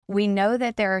we know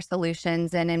that there are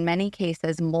solutions and in many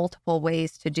cases, multiple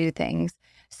ways to do things.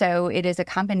 So it is a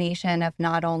combination of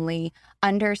not only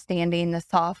understanding the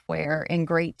software in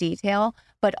great detail,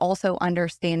 but also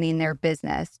understanding their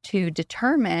business to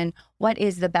determine what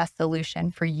is the best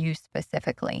solution for you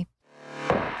specifically.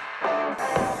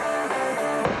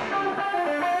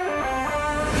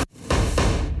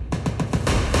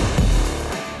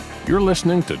 You're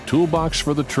listening to Toolbox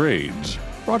for the Trades,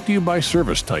 brought to you by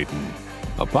ServiceTitan,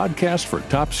 a podcast for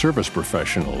top service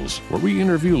professionals where we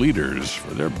interview leaders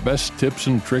for their best tips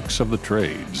and tricks of the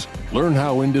trades. Learn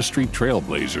how industry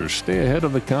trailblazers stay ahead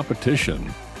of the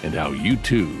competition and how you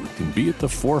too can be at the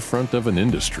forefront of an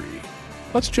industry.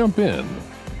 Let's jump in.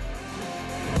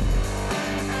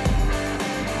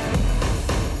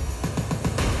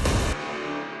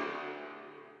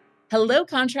 Hello,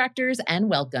 contractors, and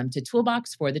welcome to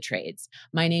Toolbox for the Trades.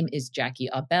 My name is Jackie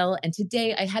Aubel, and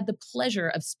today I had the pleasure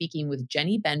of speaking with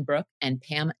Jenny Benbrook and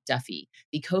Pam Duffy,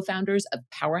 the co-founders of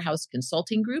Powerhouse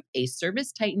Consulting Group, a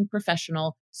ServiceTitan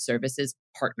professional services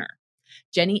partner.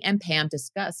 Jenny and Pam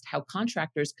discussed how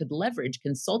contractors could leverage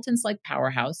consultants like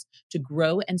Powerhouse to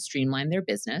grow and streamline their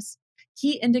business,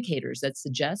 key indicators that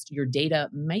suggest your data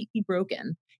might be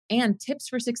broken, and tips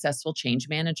for successful change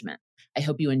management. I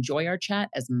hope you enjoy our chat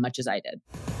as much as I did.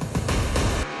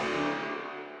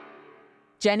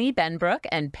 Jenny Benbrook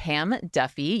and Pam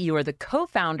Duffy, you are the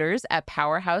co-founders at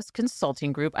Powerhouse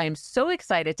Consulting Group. I am so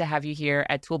excited to have you here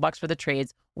at Toolbox for the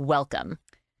Trades. Welcome.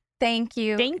 Thank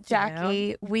you, Jackie.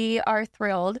 You. We are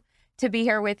thrilled to be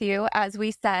here with you. As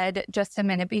we said just a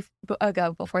minute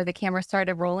ago before the camera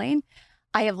started rolling,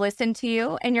 I have listened to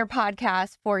you and your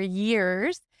podcast for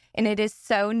years. And it is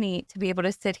so neat to be able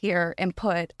to sit here and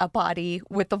put a body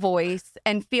with the voice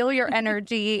and feel your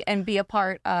energy and be a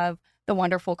part of the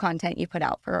wonderful content you put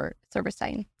out for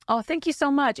ServiceTitan. Oh, thank you so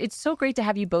much. It's so great to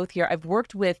have you both here. I've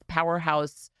worked with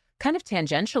Powerhouse kind of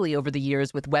tangentially over the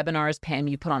years with webinars. Pam,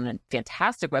 you put on a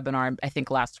fantastic webinar, I think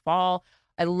last fall.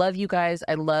 I love you guys.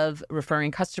 I love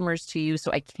referring customers to you. So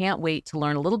I can't wait to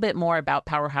learn a little bit more about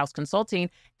Powerhouse Consulting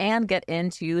and get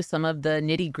into some of the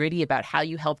nitty gritty about how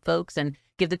you help folks and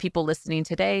give the people listening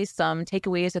today some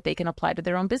takeaways that they can apply to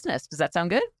their own business. Does that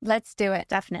sound good? Let's do it.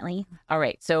 Definitely. All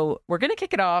right. So we're going to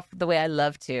kick it off the way I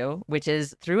love to, which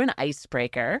is through an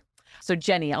icebreaker. So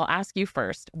Jenny, I'll ask you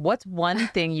first. What's one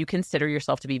thing you consider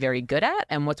yourself to be very good at?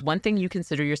 And what's one thing you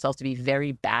consider yourself to be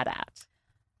very bad at?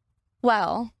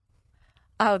 Well,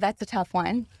 that's a tough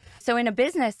one. So in a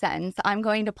business sense, I'm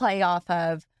going to play off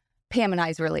of Pam and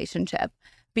I's relationship.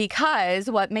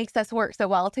 Because what makes us work so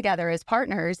well together as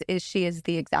partners is she is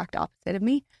the exact opposite of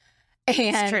me.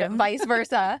 And vice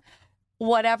versa.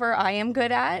 Whatever I am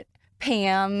good at,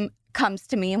 Pam comes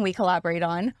to me and we collaborate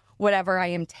on. Whatever I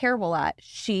am terrible at,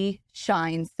 she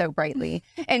shines so brightly.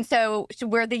 And so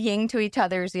we're the yin to each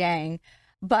other's yang.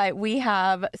 But we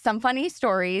have some funny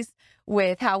stories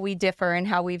with how we differ and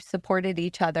how we've supported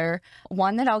each other.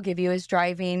 One that I'll give you is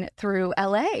driving through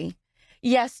LA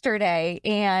yesterday,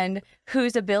 and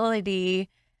whose ability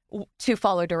to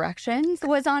follow directions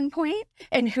was on point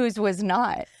and whose was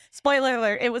not. Spoiler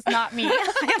alert, it was not me.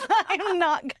 I'm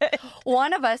not good.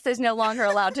 One of us is no longer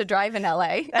allowed to drive in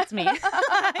LA. That's me.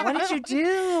 What did you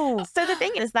do? So the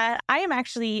thing is that I am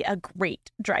actually a great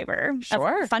driver.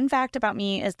 Sure. A fun fact about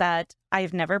me is that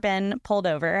I've never been pulled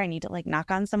over. I need to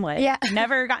knock on some wood. Yeah.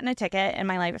 Never gotten a ticket in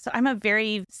my life. So I'm a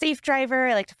very safe driver.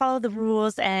 I like to follow the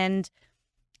rules, and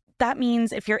that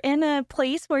means if you're in a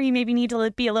place where you maybe need to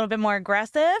be a little bit more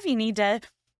aggressive, you need to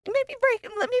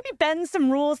maybe bend some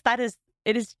rules.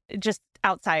 It is just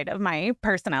outside of my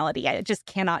personality. I just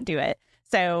cannot do it.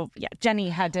 So yeah, Jenny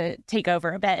had to take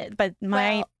over a bit. But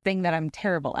my thing that I'm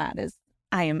terrible at is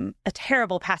I am a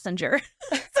terrible passenger.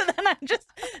 So then I'm just,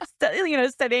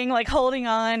 sitting, holding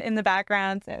on in the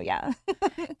background. So yeah.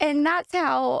 And that's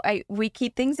how we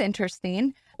keep things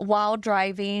interesting. While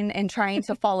driving and trying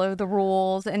to follow the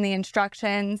rules and the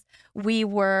instructions, we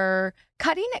were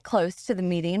cutting it close to the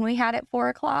meeting we had at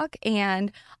 4:00.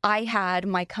 And I had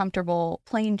my comfortable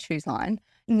plain shoes on,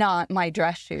 not my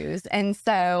dress shoes. And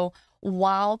so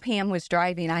while Pam was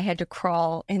driving, I had to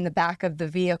crawl in the back of the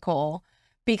vehicle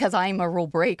because I'm a rule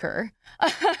breaker.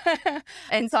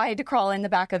 And so I had to crawl in the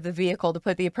back of the vehicle to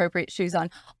put the appropriate shoes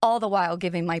on, all the while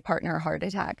giving my partner a heart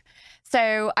attack.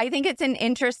 So I think it's an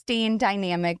interesting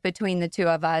dynamic between the two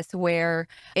of us where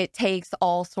it takes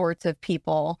all sorts of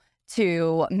people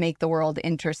to make the world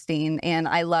interesting. And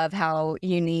I love how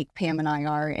unique Pam and I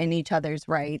are in each other's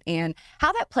right and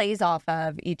how that plays off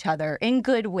of each other in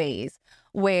good ways,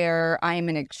 where I'm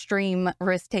an extreme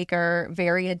risk taker,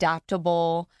 very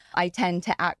adaptable. I tend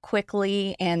to act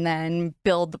quickly and then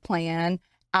build the plan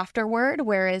afterward,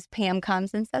 whereas Pam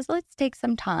comes and says, let's take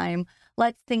some time.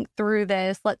 Let's think through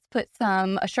this. Let's put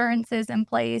some assurances in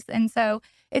place. And so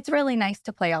it's really nice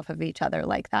to play off of each other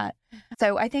like that.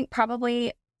 So I think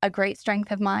probably a great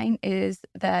strength of mine is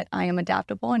that I am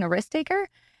adaptable and a risk taker.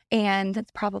 And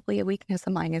it's probably a weakness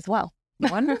of mine as well.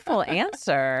 Wonderful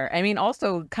answer. I mean,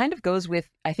 also kind of goes with,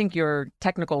 I think, your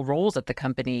technical roles at the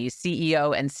company,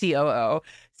 CEO and COO.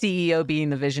 CEO being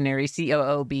the visionary,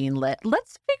 COO being let's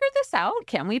figure this out.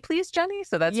 Can we please, Jenny?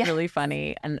 So that's really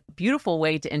funny and beautiful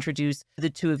way to introduce who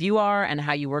the two of you are and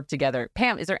how you work together.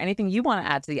 Pam, is there anything you want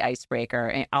to add to the icebreaker?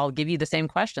 And I'll give you the same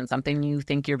question, something you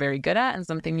think you're very good at and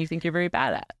something you think you're very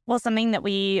bad at. Well, something that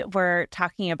we were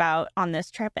talking about on this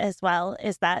trip as well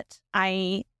is that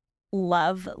I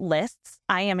love lists.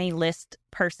 I am a list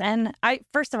person.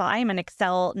 First of all, I am an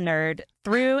Excel nerd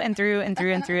through and through and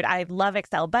through and through. I love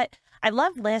Excel, but I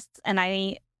love lists, and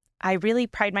I really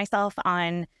pride myself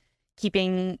on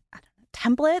keeping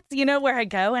templates, where I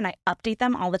go, and I update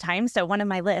them all the time. So one of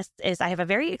my lists is I have a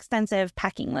very extensive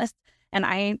packing list, and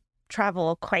I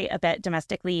travel quite a bit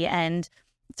domestically, and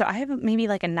so I have maybe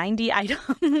like a 90 item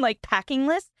like packing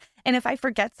list. And if I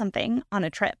forget something on a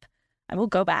trip, I will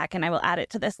go back and I will add it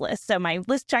to this list. So my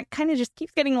list kind of just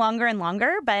keeps getting longer and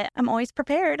longer, but I'm always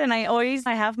prepared, and I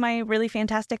have my really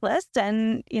fantastic list.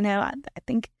 And, I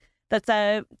think that's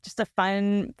just a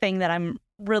fun thing that I'm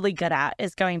really good at,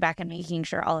 is going back and making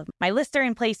sure all of my lists are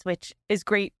in place, which is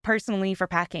great personally for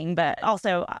packing, but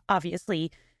also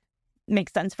obviously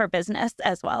makes sense for business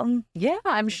as well. Yeah,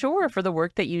 I'm sure for the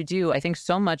work that you do. I think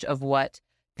so much of what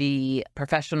the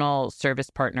professional service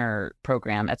partner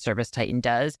program at ServiceTitan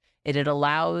does, it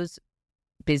allows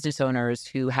business owners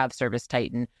who have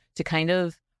ServiceTitan to kind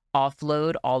of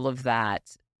offload all of that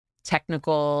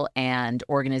technical and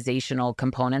organizational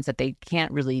components that they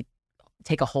can't really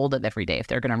take a hold of every day if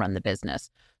they're going to run the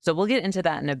business. So we'll get into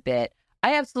that in a bit.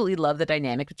 I absolutely love the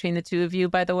dynamic between the two of you,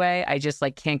 by the way. I just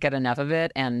can't get enough of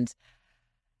it. And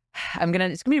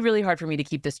it's gonna be really hard for me to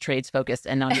keep this trades focused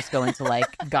and not just go into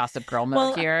Gossip Girl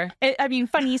mode here.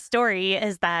 Funny story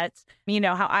is that,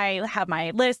 how I have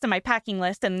my list and my packing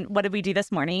list. And what did we do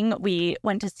this morning? We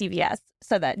went to CVS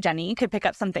so that Jenny could pick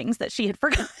up some things that she had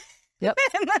forgotten. Yep.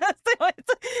 So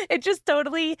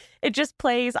it just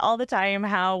plays all the time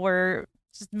how we're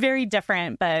just very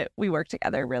different, but we work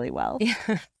together really well.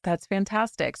 Yeah, that's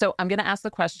fantastic. So I'm going to ask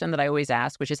the question that I always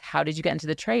ask, which is, how did you get into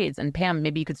the trades? And Pam,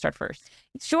 maybe you could start first.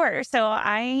 Sure. So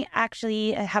I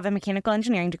actually have a mechanical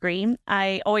engineering degree.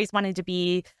 I always wanted to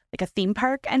be a theme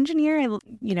park engineer.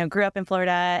 I, grew up in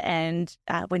Florida and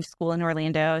went to school in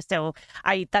Orlando. So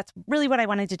that's really what I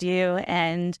wanted to do.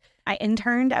 And I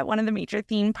interned at one of the major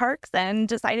theme parks and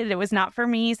decided it was not for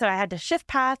me. So I had to shift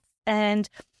paths and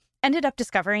ended up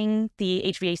discovering the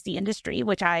HVAC industry,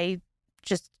 which I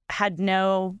just had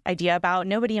no idea about.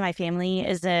 Nobody in my family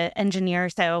is an engineer.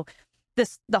 So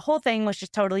the whole thing was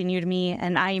just totally new to me.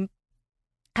 And I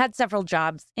had several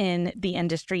jobs in the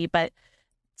industry, but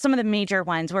some of the major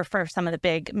ones were for some of the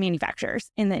big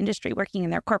manufacturers in the industry, working in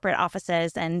their corporate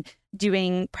offices and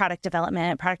doing product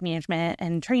development, product management,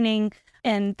 and training.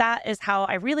 And that is how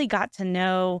I really got to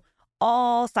know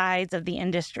all sides of the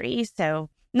industry. So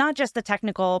not just the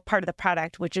technical part of the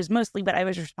product, which is mostly what I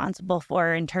was responsible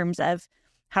for in terms of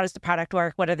how does the product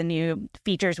work, what are the new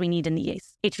features we need in the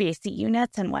HVAC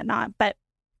units and whatnot, but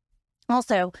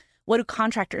also what do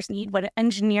contractors need, what do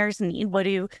engineers need, what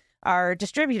do our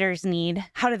distributors need,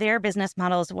 how do their business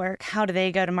models work, how do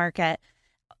they go to market,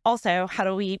 also how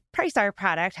do we price our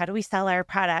product, how do we sell our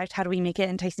product, how do we make it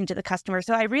enticing to the customer.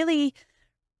 So I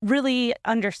really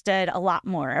understood a lot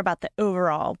more about the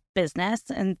overall business.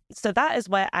 And so that is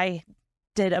what I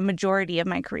did a majority of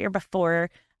my career before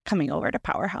coming over to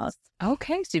Powerhouse.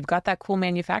 Okay, so you've got that cool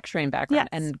manufacturing background.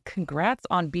 Yes. And congrats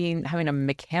on having a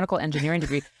mechanical engineering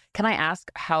degree. Can I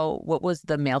ask what was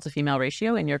the male to female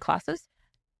ratio in your classes?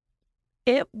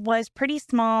 It was pretty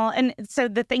small. And so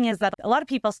the thing is that a lot of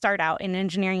people start out in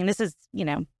engineering, and this is,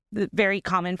 very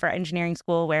common for engineering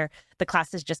school, where the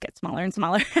classes just get smaller and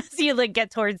smaller as you get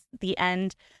towards the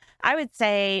end. I would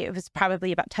say it was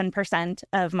probably about 10%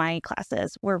 of my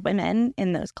classes were women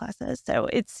in those classes. So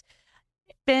it's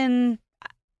been,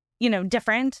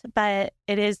 different, but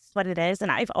it is what it is.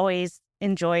 And I've always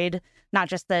enjoyed not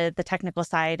just the technical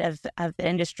side of the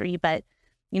industry, but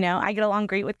I get along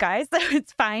great with guys, so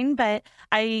it's fine. But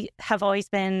I have always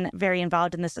been very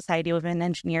involved in the Society of Women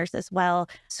Engineers as well,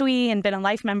 SWE, and been a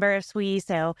life member of SWE.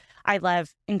 So I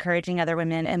love encouraging other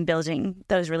women and building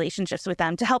those relationships with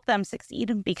them to help them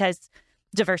succeed, because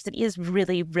diversity is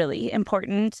really, really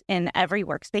important in every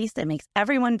workspace. It makes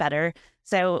everyone better.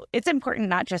 So it's important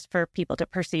not just for people to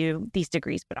pursue these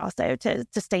degrees, but also to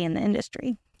stay in the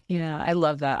industry. Yeah, I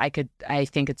love that. I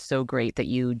think it's so great that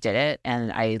you did it.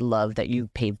 And I love that you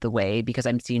paved the way, because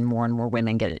I'm seeing more and more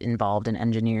women get involved in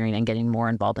engineering and getting more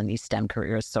involved in these STEM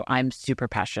careers. So I'm super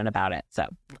passionate about it. So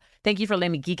thank you for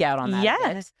letting me geek out on that.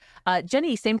 Yes.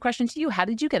 Jenny, same question to you. How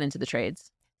did you get into the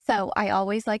trades? So I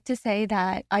always like to say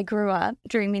that I grew up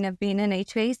dreaming of being an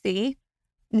HVAC.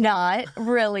 Not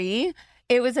really.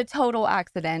 It was a total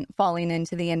accident falling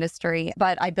into the industry,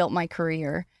 but I built my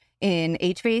career in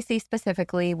HVAC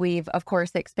specifically. We've, of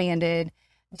course, expanded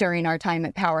during our time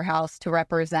at Powerhouse to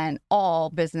represent all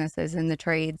businesses in the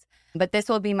trades. But this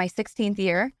will be my 16th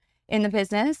year in the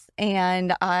business,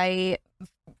 and I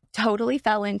totally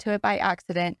fell into it by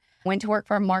accident. Went to work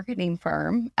for a marketing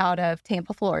firm out of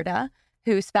Tampa, Florida,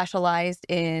 who specialized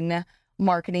in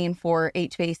marketing for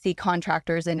HVAC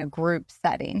contractors in a group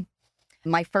setting.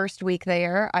 My first week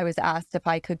there, I was asked if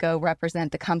I could go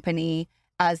represent the company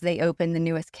as they opened the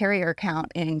newest carrier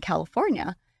account in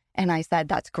California. And I said,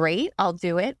 that's great. I'll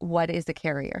do it. What is a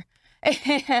carrier?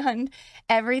 And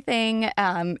everything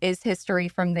is history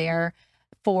from there.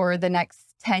 For the next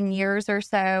 10 years or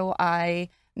so, I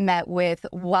met with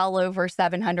well over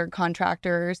 700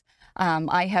 contractors.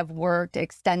 I have worked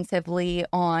extensively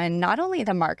on not only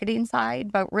the marketing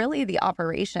side, but really the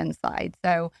operations side.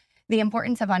 So the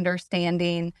importance of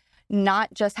understanding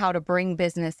not just how to bring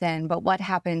business in, but what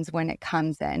happens when it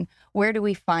comes in. Where do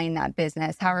we find that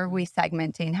business? How are we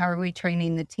segmenting? How are we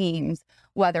training the teams,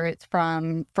 whether it's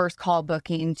from first call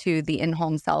booking to the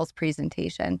in-home sales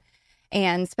presentation?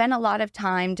 And spent a lot of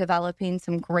time developing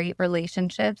some great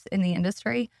relationships in the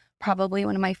industry. Probably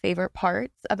one of my favorite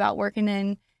parts about working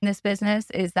in this business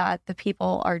is that the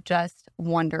people are just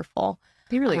wonderful.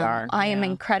 They really are. I am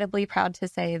incredibly proud to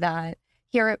say that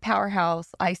here at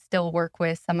Powerhouse, I still work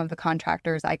with some of the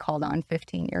contractors I called on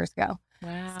 15 years ago.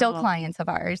 Wow. Still clients of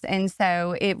ours. And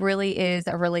so it really is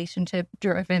a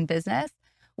relationship-driven business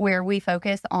where we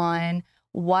focus on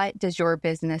what does your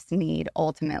business need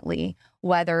ultimately,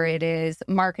 whether it is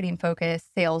marketing focus,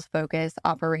 sales focus,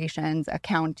 operations,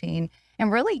 accounting,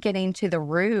 and really getting to the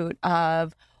root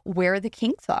of where the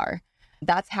kinks are.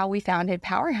 That's how we founded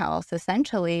Powerhouse,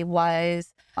 essentially,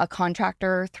 was a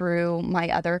contractor through my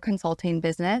other consulting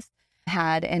business,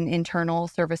 had an internal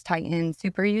ServiceTitan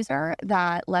super user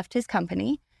that left his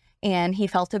company, and he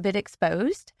felt a bit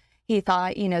exposed. He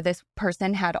thought, this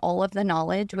person had all of the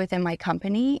knowledge within my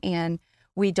company, and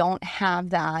we don't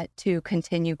have that to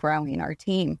continue growing our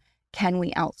team. Can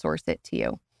we outsource it to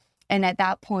you? And at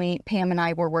that point, Pam and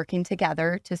I were working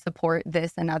together to support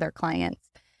this and other clients.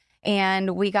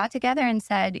 And we got together and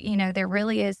said, there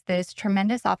really is this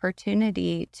tremendous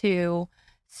opportunity to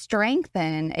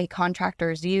strengthen a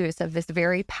contractor's use of this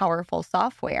very powerful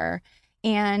software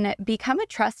and become a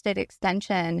trusted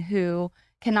extension who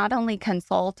can not only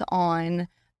consult on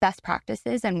best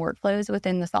practices and workflows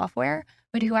within the software,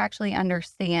 but who actually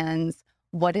understands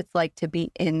what it's like to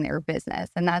be in their business.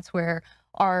 And that's where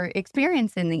our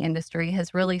experience in the industry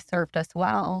has really served us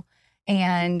well.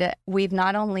 And we've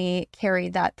not only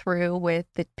carried that through with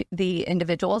the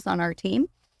individuals on our team.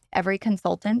 Every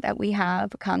consultant that we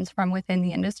have comes from within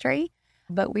the industry,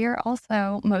 but we are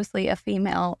also mostly a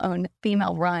female-owned,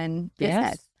 female-run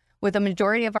business, with a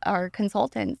majority of our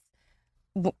consultants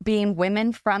being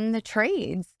women from the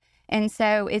trades. And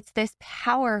so it's this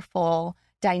powerful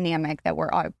dynamic that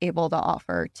we're able to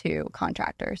offer to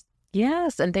contractors.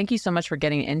 Yes. And thank you so much for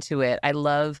getting into it. I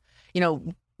love,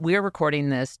 we're recording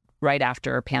this right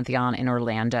after Pantheon in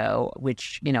Orlando,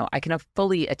 which, I can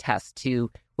fully attest to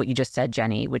what you just said,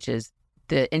 Jenny, which is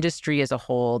the industry as a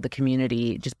whole, the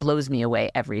community just blows me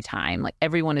away every time. Like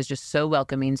everyone is just so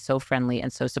welcoming, so friendly,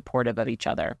 and so supportive of each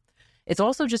other. It's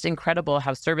also just incredible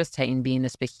how ServiceTitan, being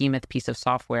this behemoth piece of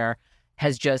software,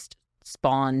 has just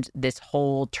spawned this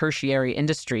whole tertiary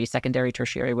industry, secondary,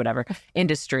 tertiary, whatever,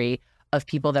 industry of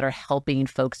people that are helping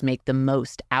folks make the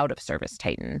most out of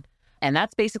ServiceTitan. And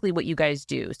that's basically what you guys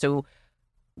do. So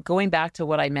going back to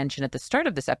what I mentioned at the start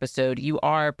of this episode, you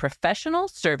are professional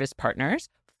service partners,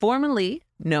 formerly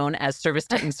known as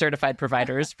ServiceTitan certified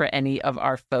providers for any of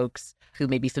our folks who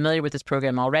may be familiar with this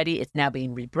program already. It's now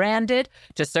being rebranded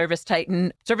to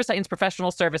ServiceTitan's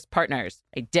professional service partners.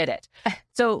 I did it.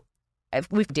 So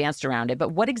we've danced around it, but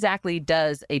what exactly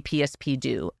does a PSP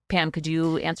do? Pam, could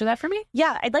you answer that for me?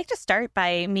 Yeah, I'd like to start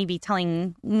by maybe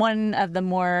telling one of the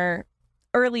more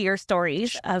earlier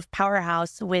stories of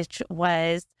Powerhouse, which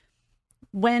was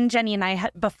when Jenny and I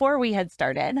before we had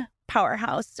started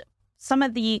Powerhouse, some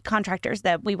of the contractors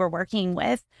that we were working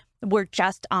with were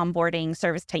just onboarding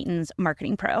ServiceTitan's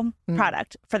Marketing Pro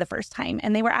product for the first time.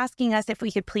 And they were asking us if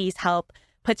we could please help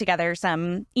put together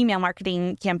some email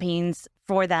marketing campaigns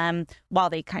for them while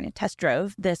they kind of test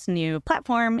drove this new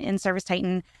platform in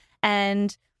ServiceTitan.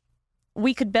 And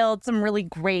we could build some really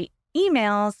great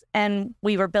emails, and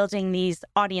we were building these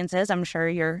audiences. I'm sure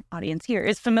your audience here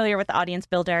is familiar with the Audience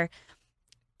Builder,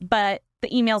 but the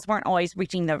emails weren't always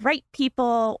reaching the right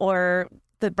people, or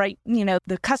the right,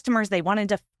 the customers they wanted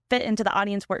to fit into the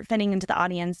audience weren't fitting into the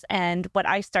audience. And what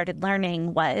I started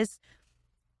learning was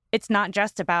it's not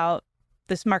just about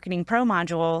this Marketing Pro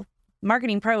module.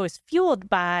 Marketing Pro is fueled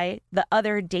by the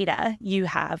other data you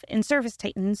have in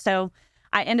ServiceTitan. So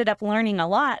I ended up learning a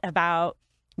lot about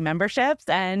memberships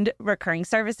and recurring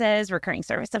service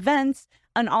events,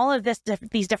 and all of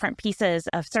these different pieces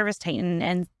of ServiceTitan,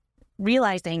 and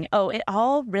realizing, it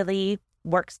all really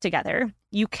works together.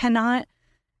 You cannot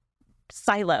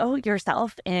silo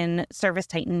yourself in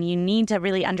ServiceTitan. You need to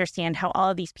really understand how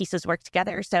all of these pieces work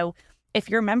together. So if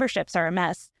your memberships are a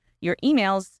mess, your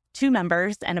emails to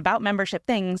members and about membership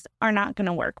things are not going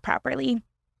to work properly.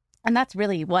 And that's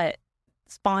really what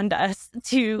spawned us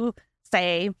to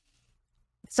say,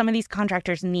 some of these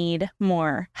contractors need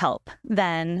more help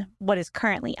than what is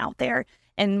currently out there,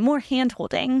 and more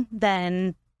hand-holding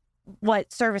than what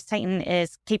ServiceTitan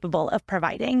is capable of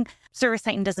providing.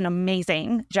 ServiceTitan does an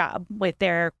amazing job with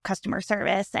their customer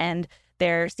service and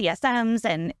their CSMs,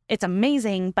 and it's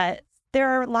amazing, but there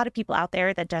are a lot of people out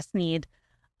there that just need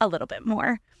a little bit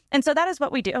more. And so that is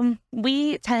what we do.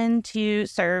 We tend to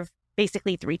serve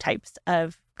basically 3 types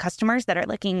of customers that are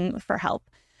looking for help.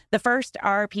 The first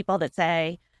are people that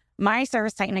say, my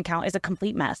ServiceTitan account is a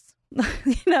complete mess.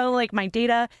 Like my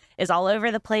data is all over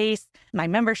the place. My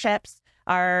memberships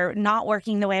are not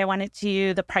working the way I want it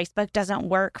to. The price book doesn't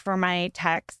work for my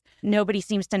techs. Nobody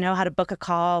seems to know how to book a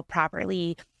call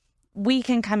properly. We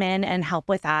can come in and help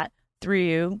with that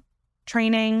through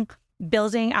training,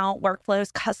 building out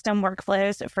workflows, custom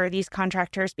workflows for these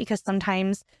contractors, because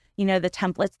sometimes, the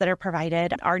templates that are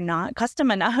provided are not custom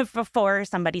enough for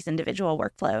somebody's individual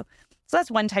workflow. So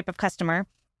that's one type of customer.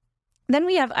 Then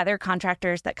we have other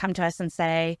contractors that come to us and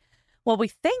say, well, we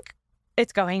think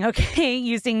it's going okay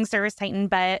using ServiceTitan,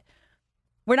 but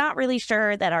we're not really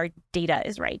sure that our data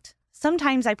is right.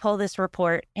 Sometimes I pull this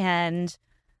report and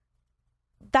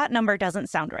that number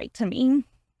doesn't sound right to me,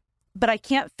 but I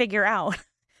can't figure out,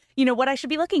 what I should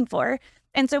be looking for.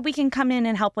 And so we can come in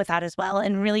and help with that as well,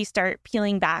 and really start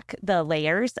peeling back the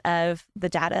layers of the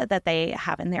data that they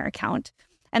have in their account.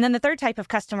 And then the third type of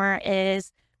customer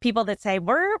is people that say,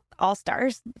 we're all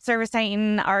stars.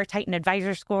 ServiceTitan, our Titan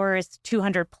Advisor score is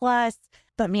 200 plus,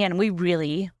 but man, we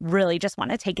really, really just want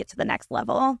to take it to the next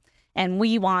level. And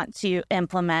we want to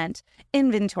implement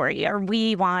inventory, or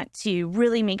we want to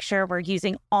really make sure we're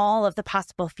using all of the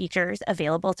possible features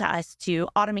available to us to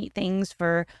automate things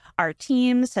for our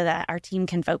team so that our team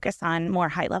can focus on more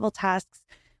high-level tasks.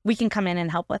 We can come in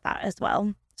and help with that as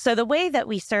well. So the way that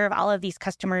we serve all of these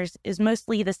customers is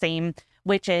mostly the same,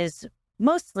 which is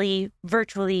mostly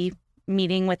virtually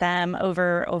meeting with them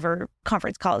over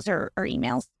conference calls or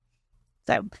emails.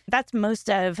 So that's most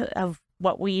of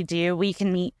what we do. We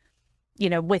can meet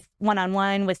with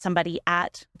one-on-one with somebody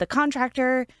at the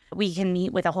contractor. We can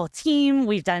meet with a whole team.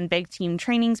 We've done big team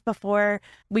trainings before.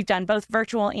 We've done both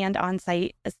virtual and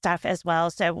on-site stuff as well.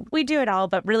 So we do it all,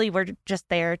 but really we're just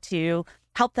there to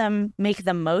help them make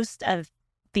the most of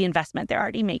the investment they're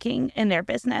already making in their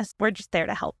business. We're just there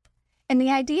to help. And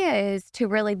the idea is to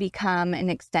really become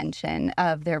an extension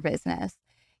of their business.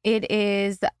 It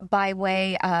is by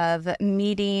way of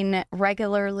meeting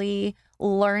regularly,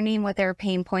 learning what their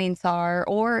pain points are,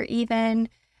 or even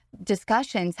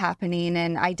discussions happening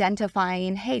and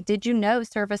identifying, hey, did you know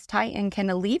ServiceTitan can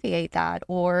alleviate that?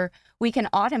 Or we can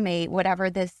automate whatever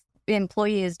this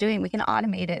employee is doing. We can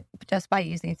automate it just by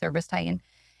using ServiceTitan.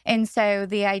 And so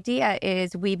the idea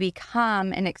is we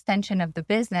become an extension of the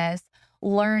business,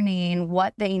 learning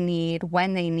what they need,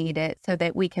 when they need it, so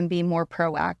that we can be more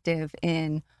proactive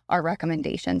in our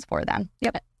recommendations for them.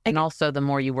 Yep. And also, the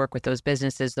more you work with those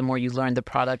businesses, the more you learn the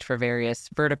product for various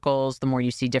verticals, the more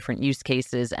you see different use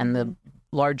cases, and the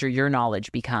larger your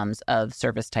knowledge becomes of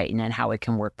ServiceTitan and how it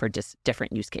can work for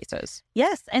different use cases.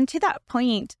 Yes. And to that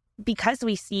point, because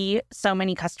we see so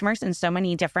many customers and so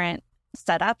many different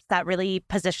setups, that really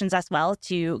positions us well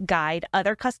to guide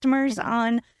other customers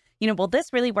on, well,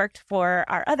 this really worked for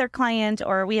our other client,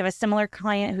 or we have a similar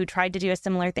client who tried to do a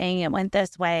similar thing. It went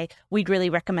this way. We'd really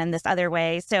recommend this other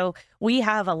way. So we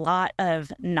have a lot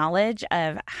of knowledge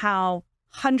of how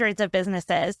hundreds of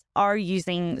businesses are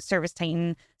using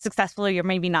ServiceTitan successfully or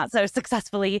maybe not so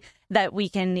successfully that we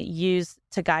can use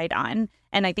to guide on.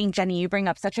 And I think, Jenny, you bring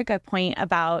up such a good point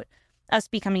about us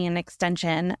becoming an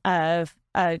extension of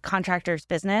a contractor's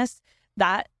business.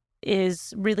 That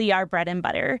is really our bread and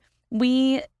butter.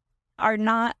 We are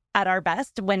not at our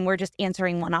best when we're just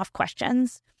answering one-off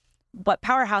questions. What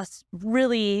Powerhouse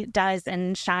really does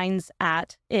and shines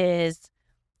at is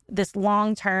this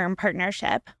long-term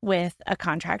partnership with a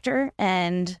contractor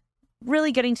and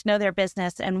really getting to know their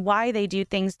business and why they do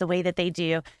things the way that they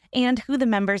do and who the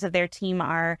members of their team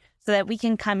are so that we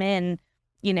can come in,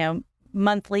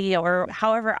 monthly or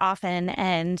however often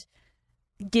and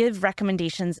give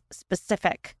recommendations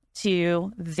specific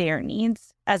to their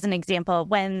needs. As an example,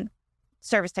 when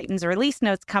ServiceTitan's release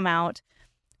notes come out,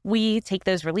 we take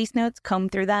those release notes, comb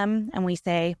through them, and we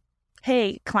say,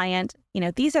 hey, client,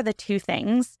 these are the two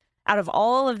things out of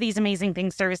all of these amazing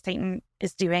things ServiceTitan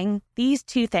is doing. These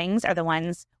two things are the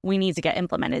ones we need to get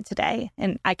implemented today,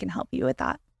 and I can help you with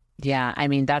that. Yeah, I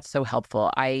mean, that's so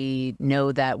helpful. I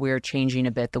know that we're changing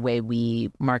a bit the way we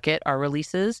market our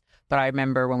releases, but I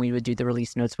remember when we would do the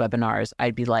release notes webinars,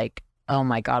 I'd be like, oh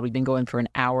my God, we've been going for an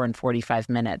hour and 45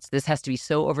 minutes. This has to be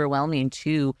so overwhelming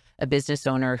to a business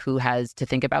owner who has to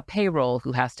think about payroll,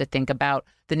 who has to think about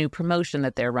the new promotion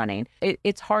that they're running.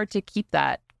 It's hard to keep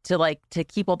that, to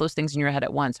keep all those things in your head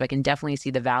at once. So I can definitely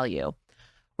see the value.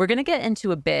 We're going to get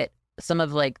into a bit some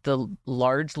of the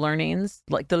large learnings,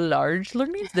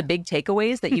 the big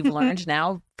takeaways that you've learned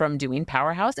now from doing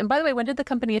Powerhouse. And by the way, when did the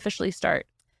company officially start?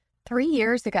 3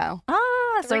 years ago.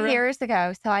 Three years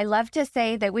ago. So I love to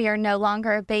say that we are no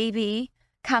longer a baby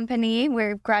company.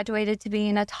 We're graduated to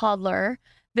being a toddler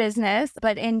business,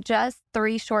 but in just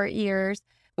 3 short years,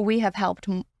 we have helped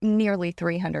nearly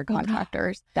 300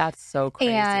 contractors. That's so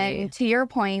crazy. And to your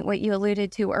point, what you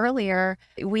alluded to earlier,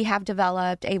 we have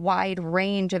developed a wide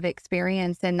range of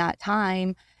experience in that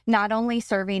time, not only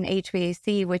serving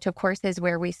HVAC, which of course is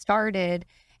where we started.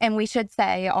 And we should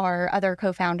say our other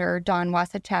co-founder, Dawn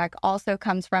Wasachek, also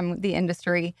comes from the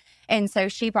industry. And so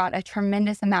she brought a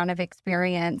tremendous amount of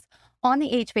experience on the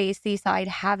HVAC side,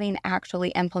 having actually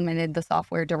implemented the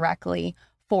software directly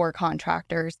for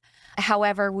contractors.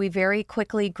 However, we very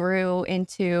quickly grew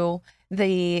into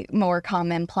the more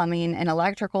common plumbing and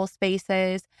electrical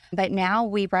spaces. But now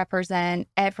we represent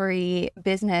every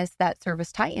business that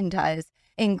ServiceTitan does,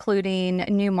 including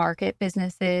new market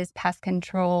businesses, pest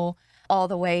control, all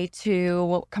the way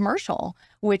to commercial,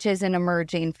 which is an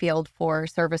emerging field for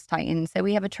ServiceTitan. So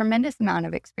we have a tremendous amount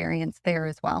of experience there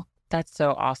as well. That's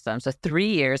so awesome. So 3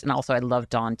 years. And also I love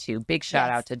Dawn too. Big shout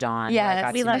out to Dawn.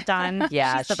 Yes, we love Dawn.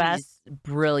 Yeah, she's the best.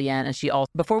 Brilliant. And she also,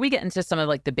 before we get into some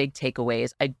of the big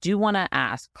takeaways, I do want to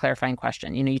ask a clarifying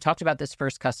question. You talked about this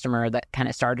first customer that kind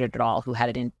of started it all, who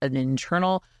had an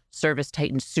internal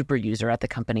ServiceTitan super user at the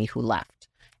company who left,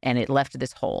 and it left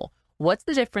this hole. What's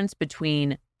the difference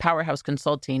between Powerhouse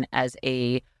Consulting as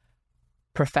a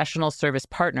professional service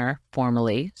partner,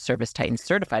 formerly ServiceTitan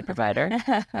certified provider?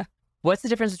 What's the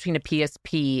difference between a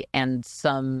PSP and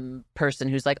some person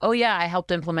who's like, oh yeah, I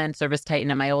helped implement ServiceTitan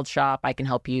at my old shop. I can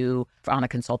help you on a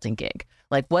consulting gig.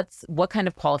 What kind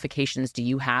of qualifications do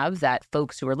you have that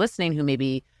folks who are listening who may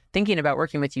be thinking about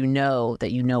working with you know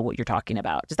that you know what you're talking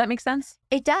about? Does that make sense?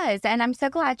 It does. And I'm so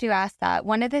glad you asked that.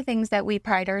 One of the things that we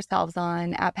pride ourselves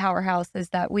on at Powerhouse is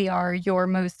that we are your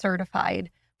most certified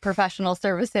professional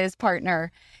services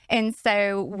partner. And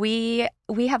so we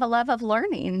have a love of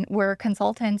learning. We're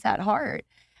consultants at heart.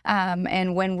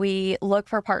 And when we look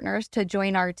for partners to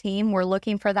join our team, we're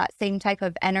looking for that same type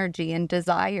of energy and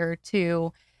desire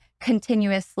to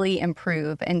continuously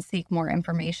improve and seek more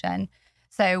information.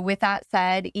 So with that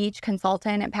said, each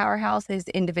consultant at Powerhouse is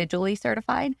individually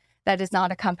certified. That is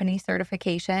not a company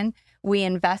certification. We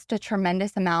invest a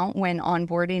tremendous amount when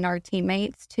onboarding our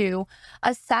teammates to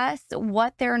assess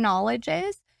what their knowledge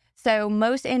is. So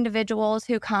most individuals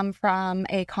who come from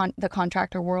the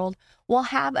contractor world will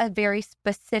have a very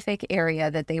specific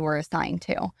area that they were assigned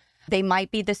to. They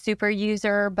might be the super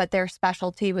user, but their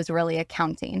specialty was really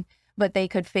accounting. But they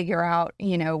could figure out,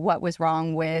 what was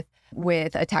wrong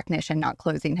with a technician not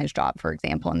closing his job, for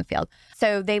example, in the field.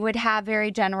 So they would have very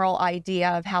general idea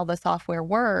of how the software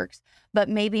works, but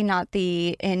maybe not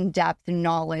the in-depth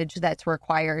knowledge that's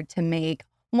required to make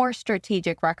more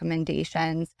strategic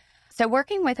recommendations. So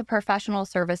working with a professional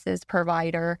services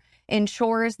provider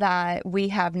ensures that we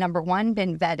have, number one,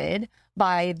 been vetted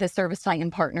by the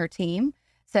ServiceTitan partner team.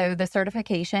 So the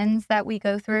certifications that we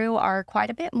go through are quite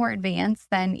a bit more advanced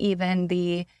than even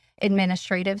the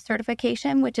administrative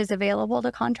certification, which is available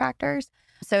to contractors.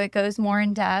 So it goes more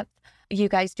in depth. You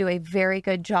guys do a very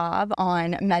good job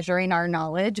on measuring our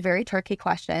knowledge. Very tricky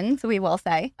questions, we will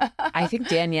say. I think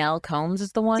Danielle Combs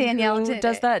is the one who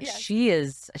does that.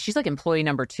 Yes. She's like employee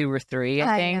number 2 or 3,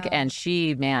 I think. And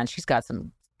she's got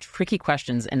some tricky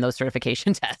questions in those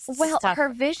certification tests. Well, her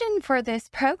vision for this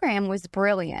program was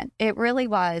brilliant. It really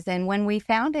was. And when we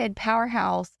founded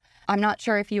Powerhouse, I'm not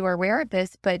sure if you were aware of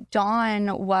this, but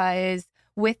Dawn was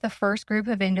with the first group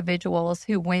of individuals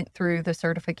who went through the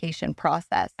certification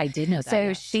process. I did know that.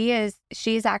 So yes.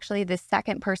 she's actually the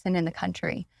second person in the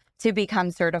country to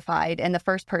become certified and the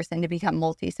first person to become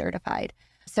multi-certified.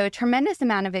 So a tremendous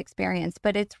amount of experience,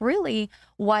 but it's really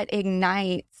what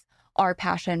ignites our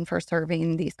passion for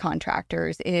serving these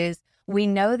contractors is we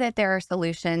know that there are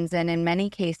solutions and in many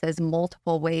cases,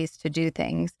 multiple ways to do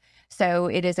things. So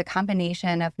it is a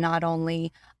combination of not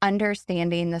only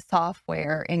understanding the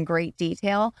software in great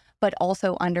detail, but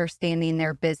also understanding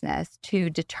their business to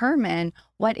determine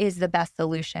what is the best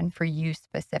solution for you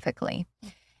specifically.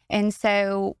 And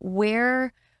so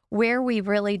where we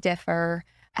really differ,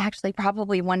 actually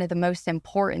probably one of the most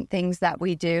important things that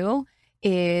we do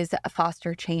is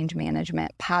foster change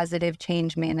management, positive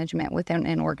change management within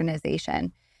an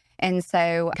organization. And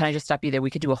so, can I just stop you there?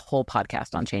 We could do a whole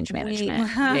podcast on change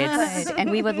management. And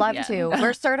we would love to.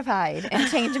 We're certified in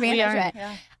change management.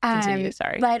 Continue,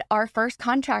 sorry. But our first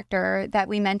contractor that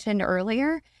we mentioned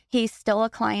earlier, he's still a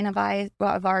client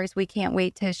of ours. We can't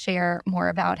wait to share more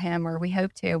about him, or we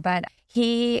hope to. But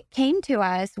he came to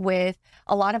us with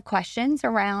a lot of questions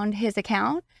around his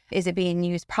account. Is it being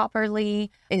used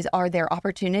properly? Are there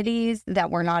opportunities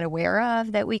that we're not aware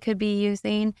of that we could be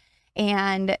using?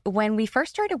 And when we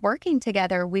first started working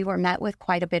together, we were met with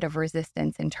quite a bit of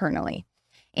resistance internally.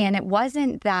 And it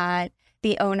wasn't that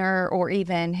the owner or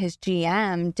even his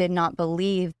GM did not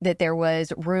believe that there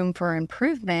was room for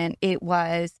improvement. It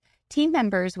was team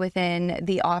members within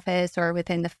the office or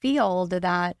within the field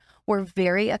that were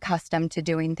very accustomed to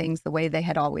doing things the way they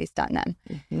had always done them.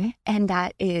 Mm-hmm. And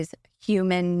that is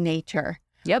human nature.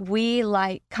 Yep. We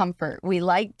like comfort. We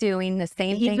like doing the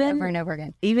same thing over and over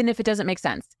again. Even if it doesn't make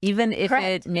sense. Even if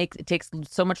Correct. it takes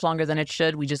so much longer than it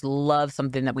should, we just love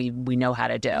something that we know how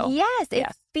to do. Yes, it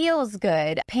feels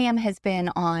good. Pam has been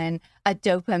on a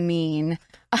dopamine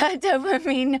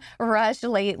rush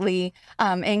lately,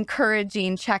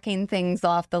 encouraging checking things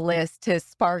off the list to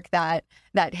spark that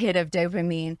hit of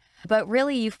dopamine. But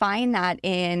really, you find that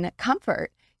in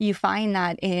comfort. You find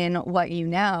that in what you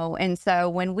know. And so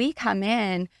when we come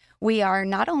in, we are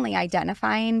not only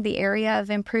identifying the area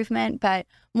of improvement, but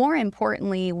more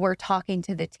importantly, we're talking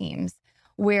to the teams.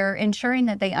 We're ensuring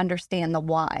that they understand the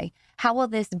why. How will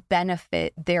this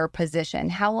benefit their position?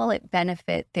 How will it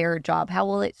benefit their job? How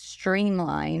will it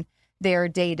streamline their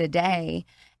day-to-day?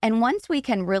 And once we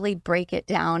can really break it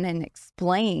down and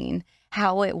explain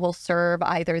how it will serve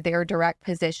either their direct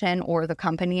position or the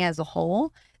company as a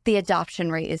whole, the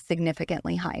adoption rate is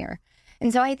significantly higher.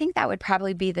 And so I think that would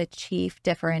probably be the chief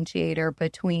differentiator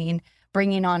between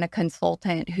bringing on a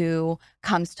consultant who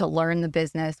comes to learn the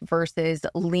business versus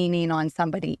leaning on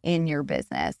somebody in your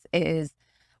business is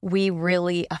we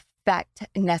really affect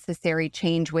necessary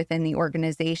change within the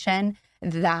organization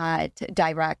that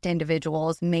direct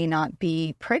individuals may not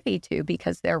be privy to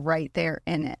because they're right there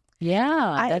in it.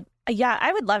 Yeah.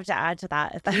 I would love to add to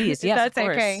that. Please, yes, that's of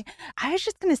course. Okay. I was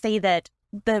just going to say that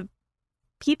the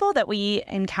people that we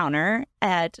encounter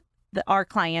at our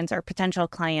clients or potential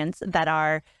clients that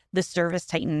are the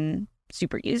ServiceTitan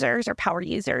super users or power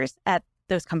users at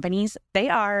those companies, they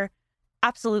are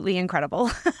absolutely incredible.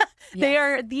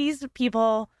 Yes. These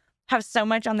people have so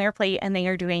much on their plate and they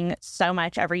are doing so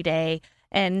much every day.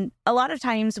 And a lot of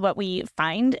times what we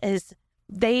find is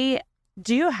they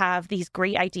do have these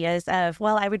great ideas of,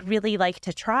 well, I would really like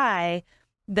to try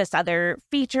this other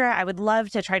feature. I would love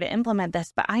to try to implement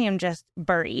this, but I am just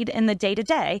buried in the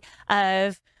day-to-day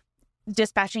of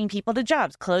dispatching people to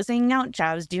jobs, closing out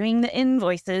jobs, doing the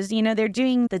invoices. They're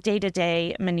doing the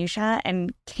day-to-day minutia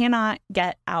and cannot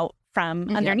get out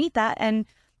from underneath that. And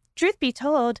truth be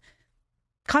told,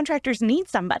 contractors need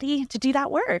somebody to do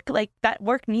that work. Like that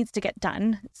work needs to get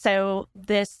done. So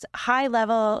this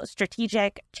high-level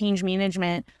strategic change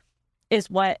management is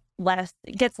what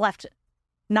gets left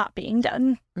not being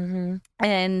done. Mm-hmm.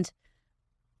 And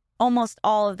almost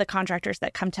all of the contractors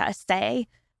that come to us say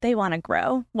they want to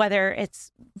grow, whether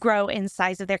it's grow in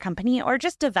size of their company or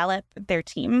just develop their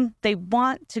team. They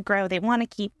want to grow. They want to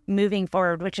keep moving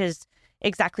forward, which is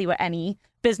exactly what any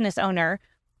business owner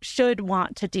should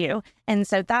want to do. And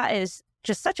so that is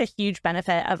just such a huge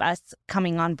benefit of us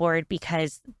coming on board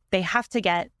because they have to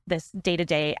get this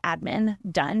day-to-day admin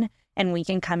done and we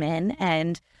can come in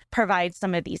and provide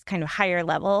some of these kind of higher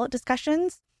level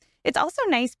discussions. It's also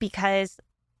nice because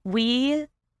we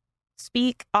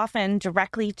speak often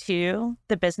directly to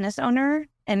the business owner,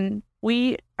 and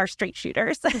we are straight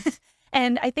shooters.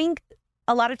 And I think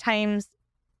a lot of times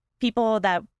people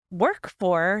that work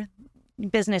for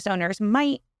business owners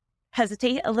might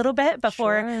hesitate a little bit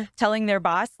before telling their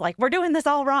boss, like, we're doing this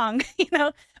all wrong,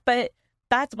 but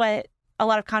that's what a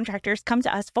lot of contractors come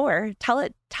to us for.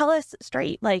 Tell us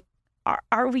straight, like,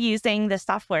 are we using this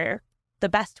software the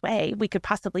best way we could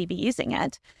possibly be using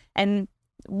it? And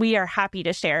we are happy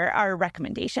to share our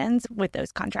recommendations with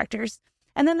those contractors.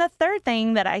 And then the third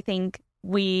thing that I think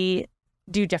we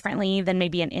do differently than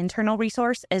maybe an internal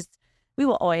resource is we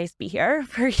will always be here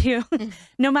for you,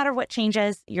 no matter what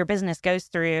changes your business goes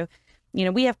through.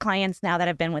 We have clients now that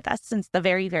have been with us since the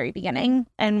very, very beginning.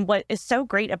 And what is so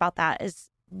great about that is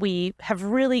we have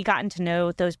really gotten to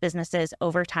know those businesses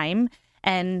over time.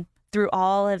 And through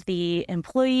all of the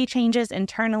employee changes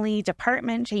internally,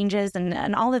 department changes,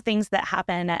 and all the things that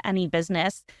happen at any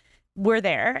business, we're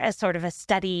there as sort of a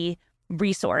steady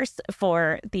resource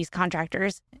for these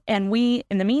contractors. And we,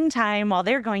 in the meantime, while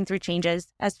they're going through changes,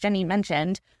 as Jenny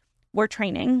mentioned, we're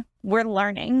training, we're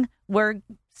learning, we're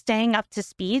staying up to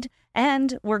speed,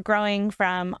 and we're growing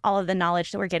from all of the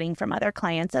knowledge that we're getting from other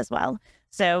clients as well.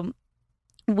 So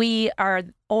we are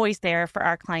always there for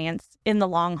our clients in the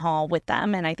long haul with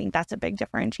them. And I think that's a big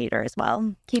differentiator as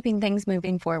well. Keeping things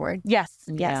moving forward. Yes.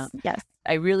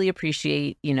 I really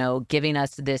appreciate, giving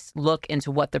us this look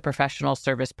into what the Professional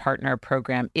Service Partner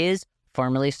Program is,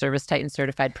 formerly ServiceTitan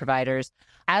Certified Providers.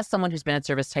 As someone who's been at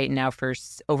ServiceTitan now for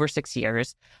over 6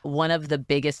 years, one of the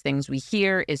biggest things we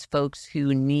hear is folks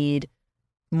who need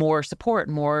more support,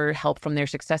 more help from their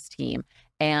success team.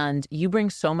 And you bring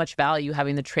so much value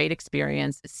having the trade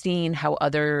experience, seeing how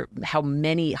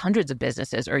many hundreds of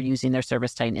businesses are using their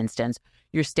ServiceTitan instance.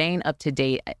 You're staying up to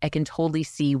date. I can totally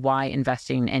see why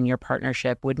investing in your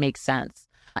partnership would make sense.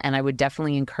 And I would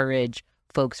definitely encourage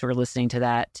folks who are listening to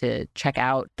that to check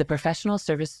out the Professional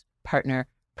Service Partner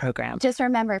Program. Just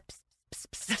remember,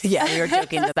 yeah, we were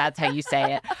joking that that's how you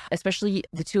say it, especially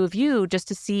the two of you, just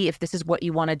to see if this is what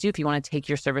you want to do, if you want to take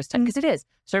your ServiceTitan, because it is.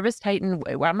 ServiceTitan,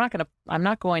 I'm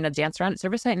not going to dance around it.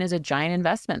 ServiceTitan is a giant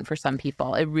investment for some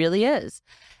people. It really is.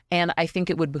 And I think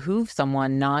it would behoove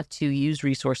someone not to use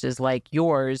resources like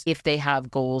yours if they have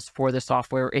goals for the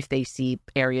software, if they see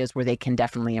areas where they can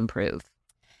definitely improve.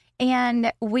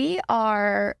 And we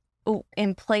are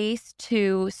in place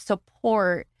to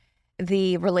support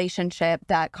the relationship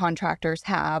that contractors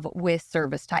have with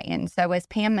ServiceTitan. So as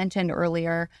Pam mentioned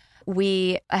earlier,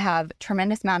 we have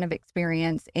tremendous amount of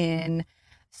experience in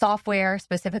software,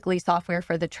 specifically software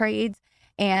for the trades.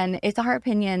 And it's our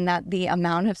opinion that the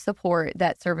amount of support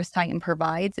that ServiceTitan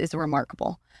provides is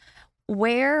remarkable.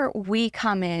 Where we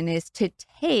come in is to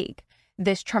take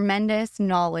this tremendous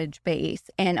knowledge base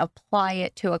and apply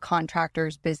it to a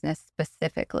contractor's business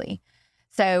specifically.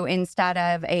 So instead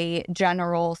of a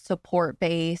general support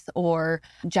base or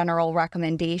general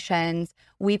recommendations,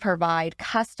 we provide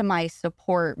customized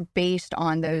support based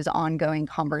on those ongoing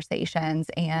conversations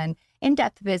and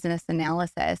in-depth business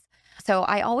analysis. So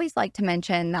I always like to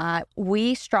mention that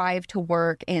we strive to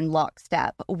work in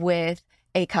lockstep with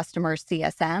a customer's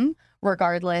CSM,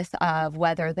 regardless of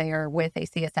whether they are with a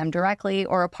CSM directly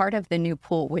or a part of the new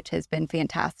pool, which has been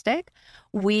fantastic.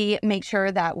 We make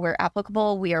sure that we're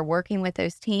applicable. We are working with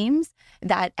those teams,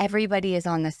 that everybody is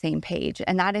on the same page.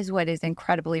 And that is what is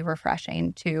incredibly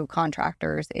refreshing to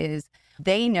contractors is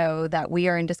they know that we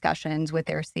are in discussions with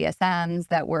their CSMs,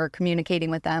 that we're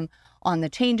communicating with them on the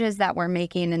changes that we're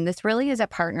making. And this really is a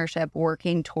partnership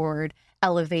working toward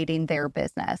elevating their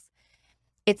business.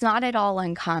 It's not at all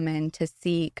uncommon to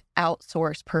seek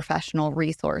outsourced professional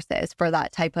resources for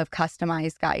that type of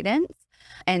customized guidance.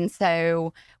 And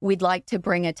so we'd like to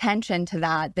bring attention to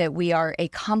that we are a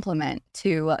complement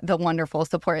to the wonderful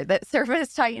support that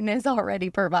ServiceTitan is already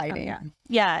providing.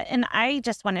 Yeah. And I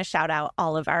just want to shout out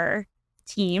all of our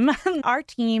team. Our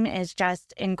team is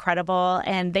just incredible,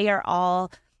 and they are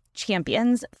all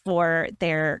champions for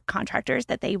their contractors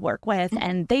that they work with.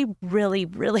 And they really,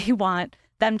 really want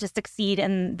them to succeed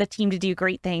and the team to do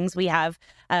great things. We have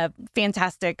a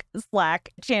fantastic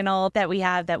Slack channel that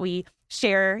we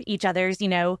share each other's,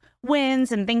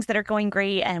 wins and things that are going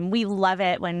great. And we love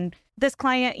it when this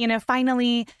client,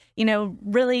 finally,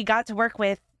 really got to work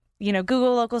with,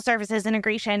 Google Local Services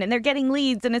integration, and they're getting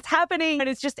leads and it's happening. And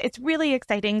it's really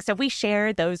exciting. So we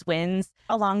share those wins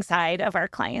alongside of our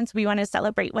clients. We want to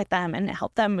celebrate with them and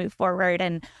help them move forward.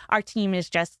 And our team is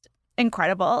just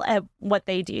incredible at what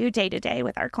they do day to day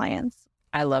with our clients.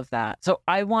 I love that. So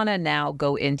I want to now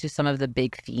go into some of the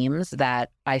big themes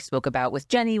that I spoke about with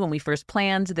Jenny when we first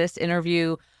planned this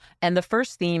interview. And the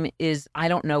first theme is, I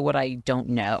don't know what I don't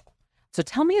know. So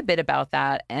tell me a bit about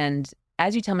that. And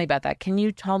as you tell me about that, can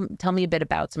you tell me a bit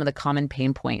about some of the common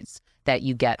pain points that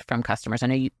you get from customers? I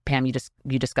know Pam,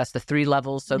 you discussed the 3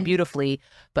 levels so beautifully,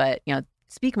 but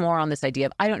speak more on this idea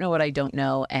of I don't know what I don't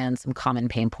know and some common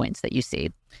pain points that you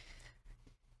see.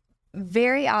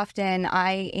 Very often,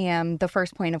 I am the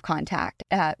first point of contact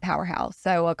at Powerhouse.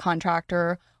 So a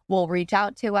contractor will reach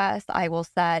out to us. I will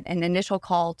set an initial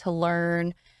call to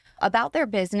learn about their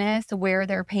business, where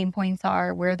their pain points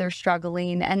are, where they're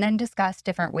struggling, and then discuss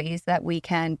different ways that we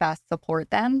can best support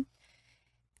them.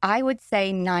 I would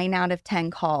say 9 out of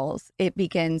 10 calls, it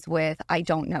begins with, I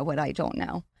don't know what I don't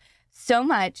know. So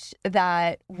much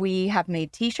that we have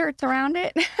made t-shirts around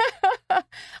it.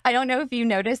 I don't know if you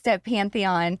noticed at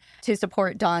Pantheon, to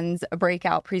support Dawn's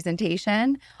breakout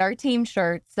presentation, our team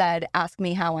shirt said, ask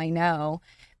me how I know,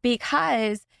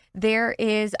 because there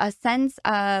is a sense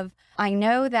of, I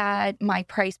know that my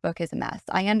price book is a mess.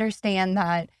 I understand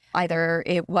that either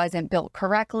it wasn't built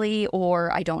correctly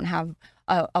or I don't have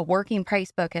a working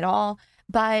price book at all.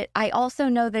 But I also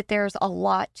know that there's a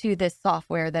lot to this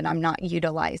software that I'm not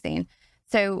utilizing.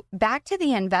 So back to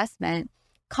the investment,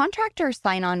 contractors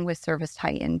sign on with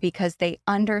ServiceTitan because they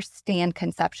understand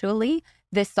conceptually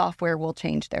this software will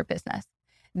change their business.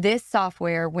 This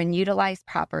software, when utilized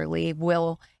properly,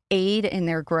 will aid in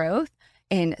their growth,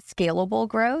 in scalable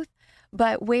growth.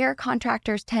 But where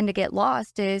contractors tend to get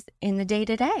lost is in the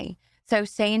day-to-day. So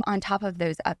staying on top of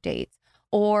those updates,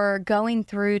 or going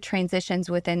through transitions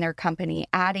within their company,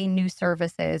 adding new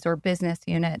services or business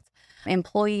units,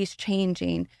 employees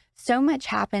changing. So much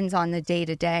happens on the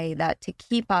day-to-day that to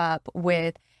keep up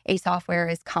with a software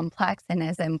as complex and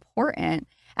as important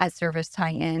as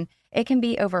ServiceTitan, it can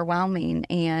be overwhelming.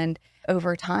 And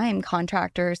over time,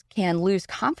 contractors can lose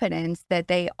confidence that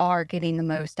they are getting the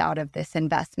most out of this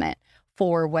investment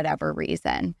for whatever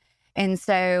reason. And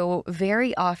so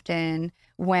very often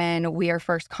when we are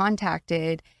first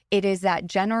contacted, it is that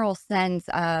general sense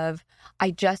of,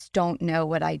 I just don't know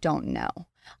what I don't know.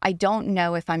 I don't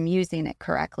know if I'm using it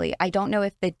correctly. I don't know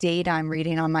if the data I'm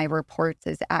reading on my reports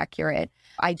is accurate.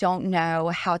 I don't know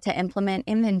how to implement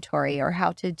inventory or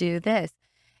how to do this.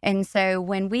 And so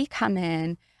when we come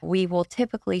in, we will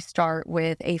typically start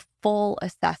with a full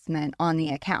assessment on the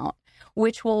account,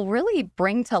 which will really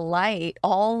bring to light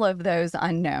all of those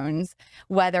unknowns,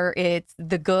 whether it's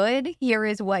the good, here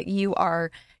is what you are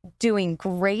doing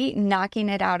great, knocking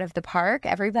it out of the park.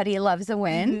 Everybody loves a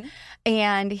win. Mm-hmm.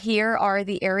 And here are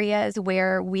the areas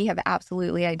where we have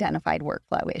absolutely identified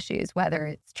workflow issues, whether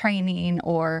it's training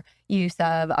or use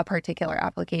of a particular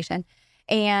application.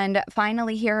 And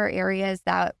finally, here are areas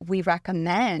that we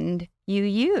recommend you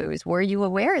use. Were you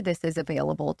aware this is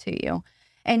available to you?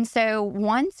 And so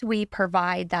once we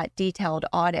provide that detailed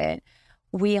audit,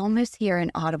 we almost hear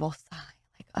an audible sigh,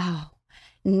 like, oh,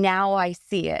 now I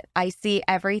see it. I see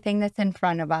everything that's in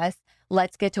front of us.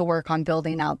 Let's get to work on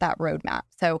building out that roadmap.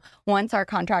 So once our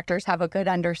contractors have a good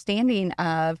understanding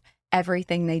of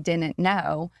everything they didn't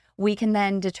know, we can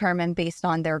then determine based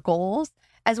on their goals,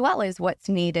 as well as what's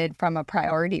needed from a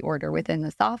priority order within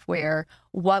the software,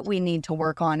 what we need to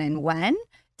work on and when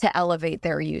to elevate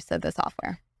their use of the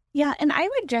software. Yeah, and I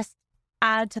would just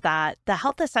add to that, the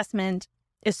health assessment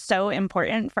is so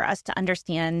important for us to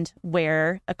understand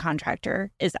where a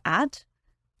contractor is at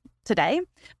today,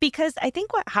 because I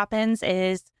think what happens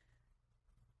is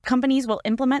companies will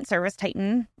implement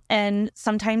ServiceTitan and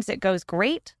sometimes it goes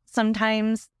great.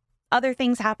 Sometimes other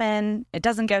things happen. It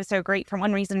doesn't go so great for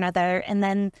one reason or another. And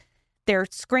then they're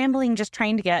scrambling, just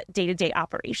trying to get day-to-day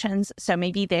operations. So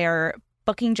maybe they're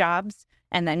booking jobs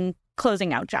and then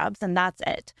closing out jobs, and that's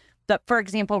it. But for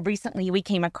example, recently we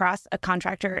came across a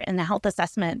contractor in the health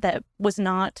assessment that was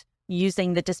not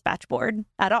using the dispatch board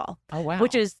at all. Oh, wow.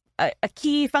 Which is a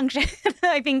key function.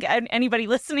 I think anybody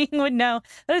listening would know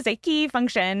that is a key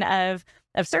function of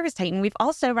ServiceTitan. We've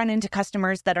also run into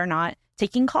customers that are not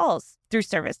taking calls through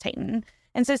ServiceTitan.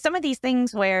 And so some of these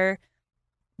things where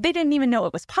they didn't even know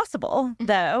it was possible,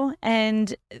 though,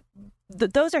 and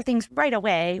those are things right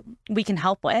away we can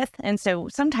help with. And so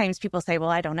sometimes people say, well,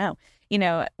 I don't know.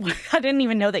 I didn't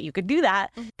even know that you could do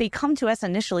that. They come to us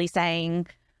initially saying,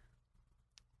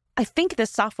 I think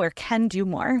this software can do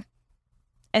more.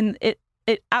 And it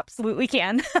absolutely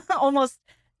can. Almost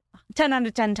 10 out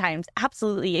of 10 times.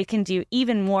 Absolutely. It can do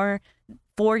even more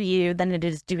for you than it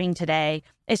is doing today.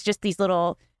 It's just these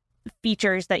little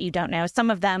features that you don't know. Some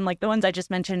of them, like the ones I just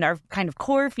mentioned, are kind of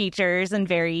core features and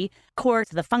very core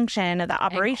to the function of the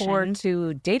operation. And core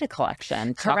to data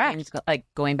collection. Correct. Like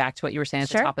going back to what you were saying at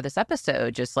Sure. the top of this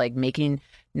episode, just like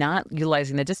not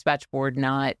utilizing the dispatch board,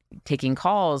 not taking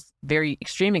calls, very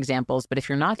extreme examples. But if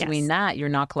you're not doing Yes. that, you're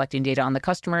not collecting data on the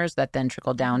customers that then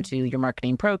trickle down to your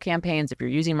Marketing Pro campaigns. If you're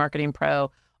using Marketing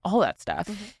Pro, all that stuff.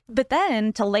 But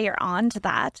then to layer on to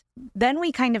that, then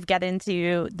we kind of get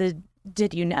into the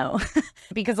did you know?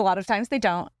 Because a lot of times they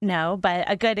don't know. But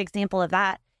a good example of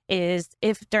that is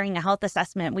if during a health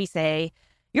assessment we say,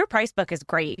 your price book is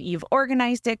great. You've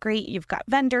organized it great. You've got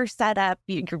vendors set up.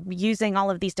 You're using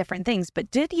all of these different things. But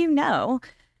did you know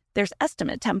there's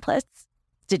estimate templates?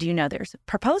 Did you know there's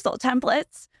proposal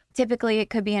templates? Typically, it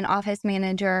could be an office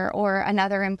manager or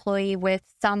another employee with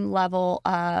some level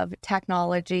of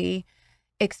technology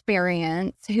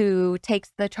experience who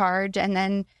takes the charge, and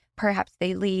then perhaps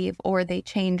they leave or they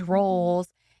change roles.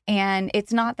 And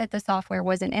it's not that the software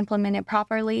wasn't implemented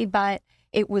properly, but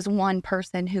it was one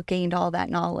person who gained all that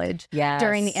knowledge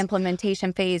during the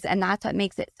implementation phase. And that's what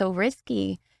makes it so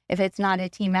risky if it's not a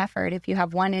team effort, if you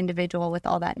have one individual with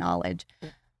all that knowledge.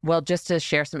 Well, just to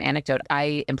share some anecdote,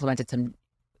 I implemented some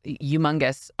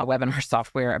humongous webinar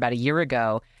software about a year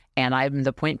ago, and I'm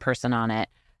the point person on it.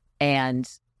 And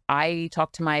I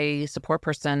talk to my support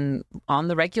person on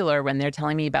the regular when they're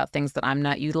telling me about things that I'm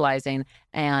not utilizing.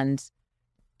 And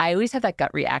I always have that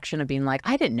gut reaction of being like,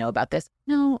 I didn't know about this.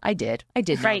 No, I did. I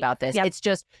did know Right. about this. Yep. It's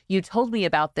just, you told me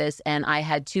about this and I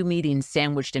had 2 meetings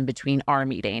sandwiched in between our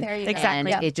meeting. There you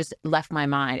Exactly. go. And it just left my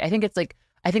mind. I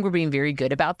think we're being very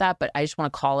good about that, but I just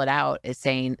want to call it out as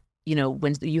saying,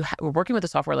 when we're working with a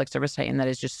software like ServiceTitan that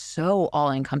is just so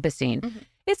all encompassing,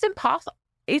 it's impossible.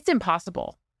 It's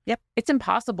impossible. Yep. It's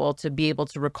impossible to be able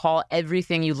to recall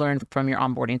everything you learned from your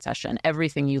onboarding session,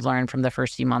 everything you learned from the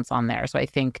first few months on there. So I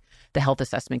think the health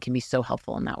assessment can be so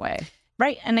helpful in that way.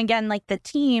 Right. And again, like the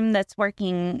team that's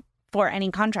working for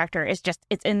any contractor is just,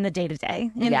 it's in the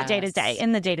day-to-day, in Yes. the day-to-day,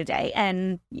 in the day-to-day.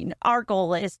 And our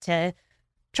goal is to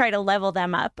try to level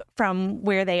them up from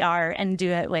where they are and do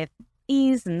it with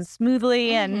ease and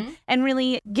smoothly and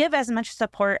really give as much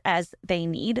support as they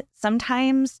need.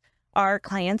 Sometimes our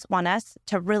clients want us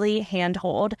to really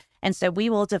handhold. And so we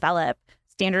will develop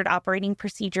standard operating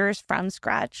procedures from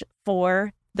scratch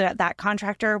for that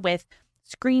contractor with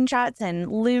screenshots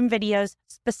and Loom videos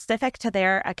specific to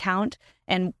their account.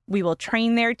 And we will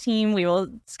train their team. We will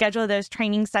schedule those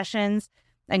training sessions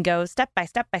and go step by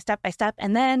step by step by step.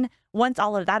 And then once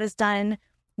all of that is done,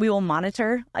 we will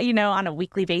monitor, on a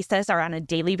weekly basis or on a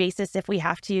daily basis if we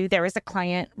have to. There was a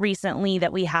client recently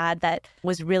that we had that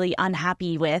was really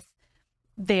unhappy with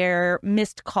their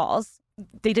missed calls.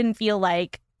 They didn't feel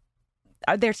like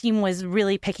their team was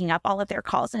really picking up all of their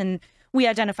calls. And we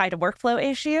identified a workflow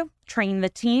issue, trained the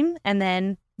team, and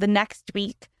then the next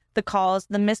week,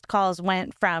 the missed calls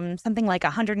went from something like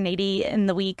 180 in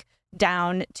the week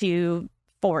down to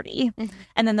 40.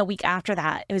 And then the week after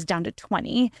that, it was down to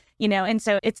 20, and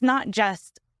so it's not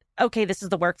just, okay, this is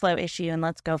the workflow issue and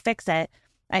let's go fix it.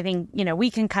 I think,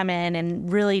 we can come in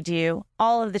and really do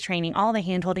all of the training, all the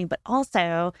handholding, but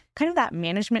also kind of that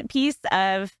management piece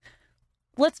of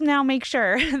let's now make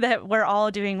sure that we're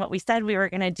all doing what we said we were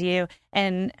going to do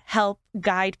and help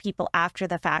guide people after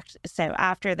the fact. So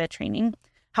after the training.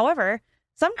 However,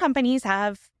 some companies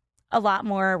have a lot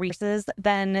more resources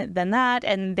than that,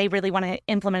 and they really want to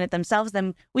implement it themselves,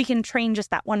 then we can train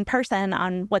just that one person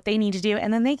on what they need to do,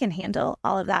 and then they can handle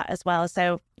all of that as well.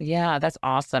 So Yeah, that's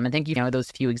awesome. And thank you for those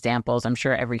few examples. I'm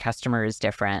sure every customer is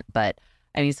different, but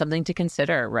something to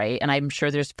consider, right? And I'm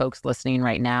sure there's folks listening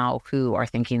right now who are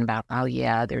thinking about, oh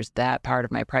yeah, there's that part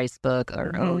of my price book,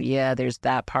 or oh yeah, there's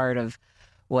that part of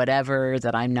whatever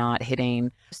that I'm not hitting.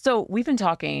 So we've been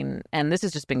talking, and this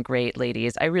has just been great,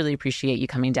 ladies. I really appreciate you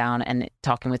coming down and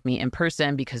talking with me in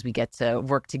person because we get to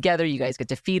work together. You guys get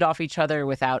to feed off each other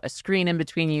without a screen in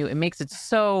between you.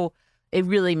 It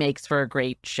really makes for a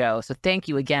great show. So thank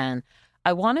you again.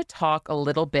 I want to talk a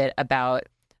little bit about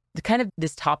the kind of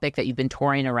this topic that you've been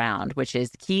touring around, which is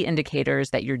key indicators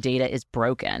that your data is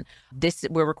broken.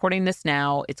 We're recording this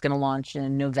now. It's going to launch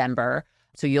in November.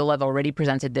 So you'll have already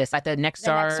presented this at the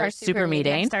Nexstar Super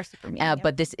Meeting. Nexstar Super Meeting,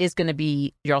 But this is going to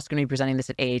be, you're also going to be presenting this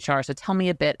at AHR. So tell me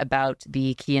a bit about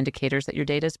the key indicators that your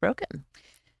data is broken.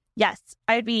 Yes,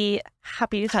 I'd be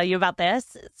happy to tell you about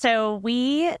this. So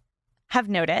we have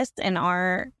noticed in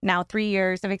our now 3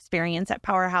 years of experience at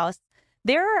Powerhouse,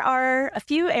 there are a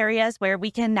few areas where we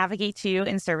can navigate to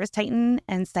in ServiceTitan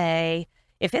and say,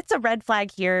 if it's a red flag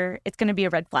here, it's going to be a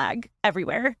red flag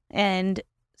everywhere. And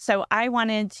so I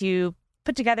wanted to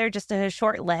put together just a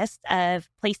short list of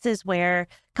places where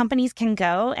companies can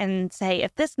go and say,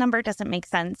 if this number doesn't make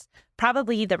sense,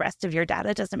 probably the rest of your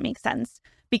data doesn't make sense.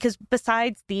 Because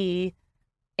besides the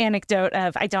anecdote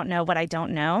of, I don't know what I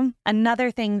don't know,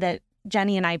 another thing that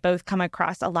Jenny and I both come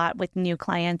across a lot with new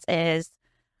clients is,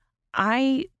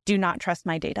 I do not trust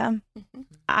my data. Mm-hmm.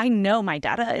 I know my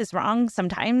data is wrong.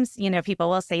 Sometimes, people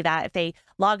will say that if they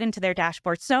log into their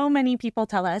dashboard. So many people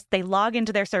tell us they log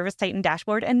into their ServiceTitan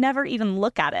dashboard and never even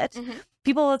look at it. Mm-hmm.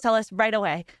 People will tell us right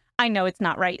away, I know it's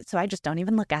not right, so I just don't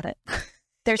even look at it.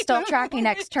 They're still tracking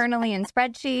externally in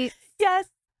spreadsheets. Yes.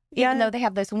 Even though they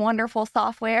have this wonderful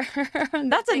software.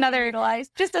 That's another,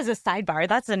 just as a sidebar,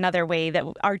 that's another way that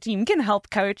our team can help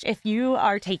coach. If you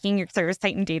are taking your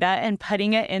ServiceTitan data and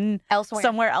putting it in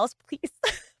somewhere else,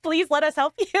 please let us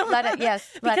help you.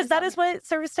 Because that is what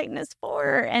ServiceTitan is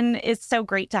for. And it's so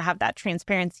great to have that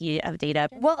transparency of data.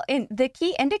 Well, the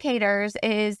key indicators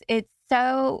is it's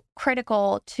so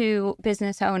critical to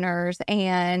business owners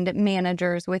and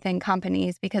managers within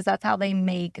companies because that's how they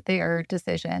make their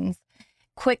decisions.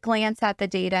 Quick glance at the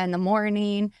data in the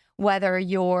morning, whether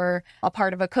you're a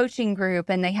part of a coaching group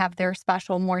and they have their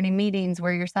special morning meetings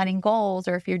where you're setting goals,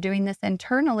 or if you're doing this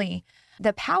internally,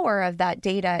 the power of that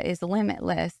data is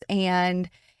limitless and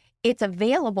it's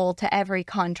available to every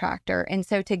contractor. And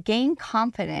so to gain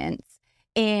confidence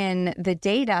in the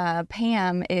data,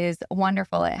 Pam is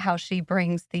wonderful at how she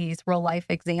brings these real life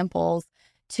examples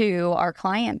to our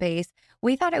client base.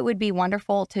 We thought it would be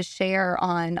wonderful to share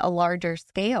on a larger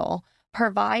scale,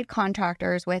 provide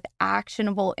contractors with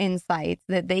actionable insights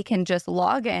that they can just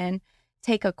log in,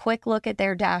 take a quick look at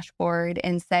their dashboard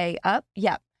and say,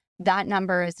 yep, that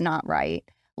number is not right.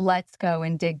 Let's go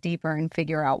and dig deeper and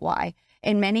figure out why.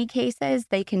 In many cases,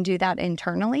 they can do that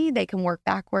internally. They can work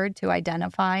backward to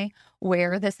identify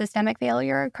where the systemic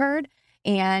failure occurred.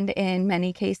 And in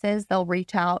many cases, they'll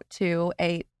reach out to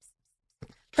a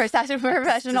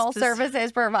professional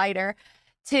services provider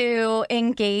to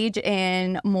engage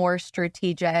in more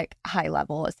strategic,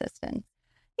 high-level assistance.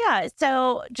 Yeah.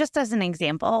 So just as an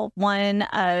example, one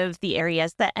of the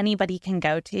areas that anybody can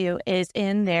go to is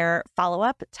in their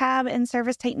follow-up tab in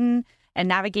ServiceTitan and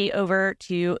navigate over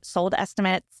to sold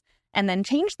estimates and then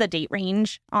change the date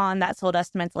range on that sold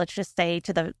estimates, let's just say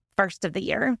to the first of the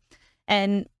year.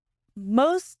 And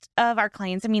most of our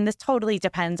clients, this totally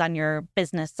depends on your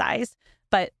business size,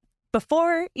 but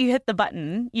before you hit the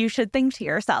button, you should think to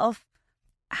yourself,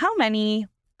 how many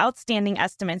outstanding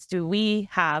estimates do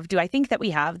I think that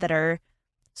we have that are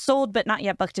sold but not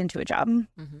yet booked into a job?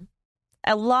 Mm-hmm.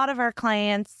 A lot of our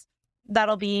clients,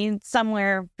 that'll be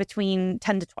somewhere between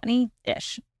 10 to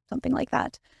 20-ish, something like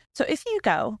that. So if you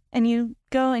go and you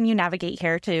navigate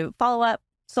here to follow up,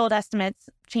 sold estimates,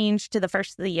 change to the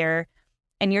first of the year,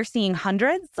 and you're seeing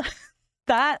hundreds,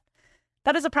 that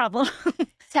is a problem.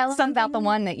 Tell them about the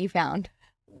one that you found.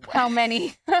 How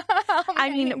many?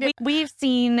 We've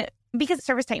seen, because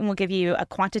ServiceTitan will give you a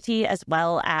quantity as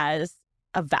well as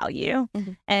a value.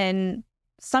 Mm-hmm. And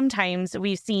sometimes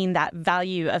we've seen that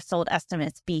value of sold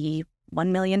estimates be $1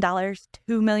 million, $2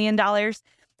 million.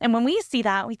 And when we see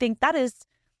that, we think that is,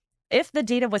 if the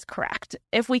data was correct,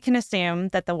 if we can assume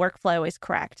that the workflow is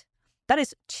correct, that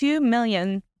is $2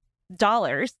 million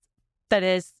that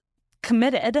is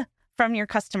committed from your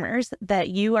customers that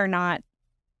you are not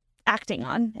acting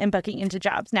on and booking into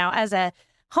jobs. Now, as a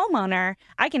homeowner,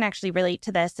 I can actually relate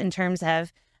to this in terms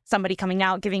of somebody coming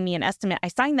out, giving me an estimate. I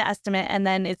sign the estimate, and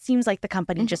then it seems like the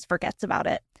company just forgets about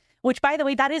it, which, by the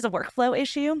way, that is a workflow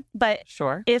issue. But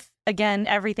sure, if, again,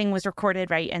 everything was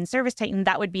recorded right in ServiceTitan,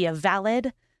 that would be a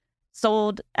valid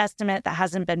sold estimate that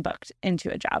hasn't been booked into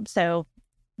a job. So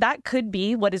that could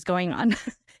be what is going on.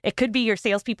 It could be your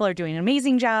salespeople are doing an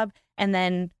amazing job, and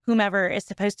then whomever is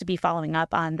supposed to be following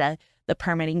up on the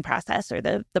permitting process or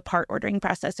the part ordering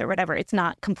process or whatever, it's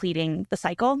not completing the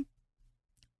cycle.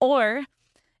 Or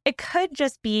it could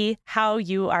just be how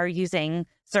you are using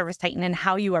ServiceTitan and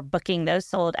how you are booking those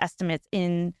sold estimates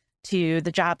into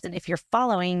the jobs and if you're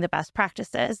following the best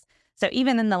practices. So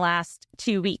even in the last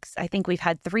 2 weeks, I think we've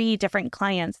had 3 different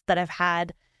clients that have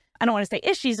had, I don't want to say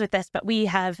issues with this, but we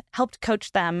have helped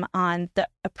coach them on the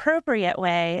appropriate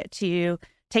way to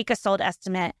take a sold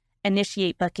estimate,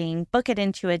 initiate booking, book it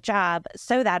into a job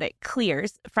so that it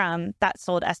clears from that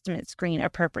sold estimate screen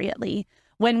appropriately.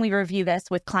 When we review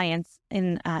this with clients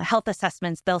in health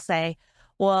assessments, they'll say,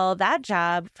 well, that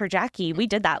job for Jackie, we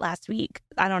did that last week.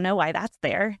 I don't know why that's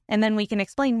there. And then we can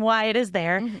explain why it is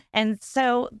there. Mm-hmm. And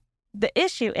so the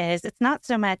issue is, it's not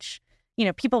so much,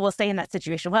 people will say in that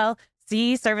situation, well,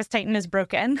 see, ServiceTitan is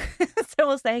broken. So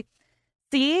we'll say,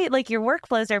 see, like your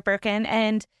workflows are broken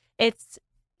and it's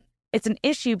it's an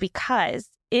issue because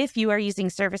if you are using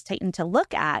ServiceTitan to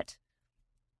look at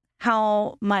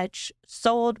how much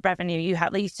sold revenue you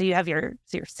have, so you have your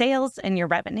sales and your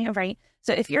revenue, right?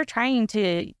 So if you're trying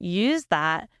to use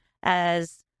that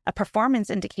as a performance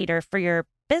indicator for your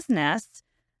business,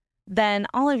 then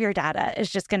all of your data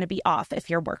is just going to be off if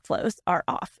your workflows are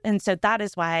off. And so that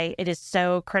is why it is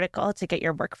so critical to get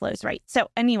your workflows right.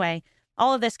 So anyway,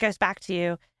 all of this goes back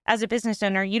to, as a business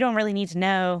owner, you don't really need to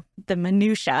know the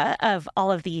minutia of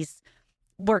all of these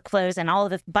workflows and all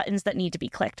of the buttons that need to be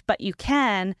clicked, but you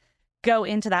can go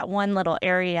into that one little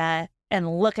area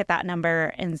and look at that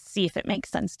number and see if it makes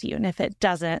sense to you. And if it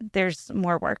doesn't, there's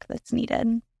more work that's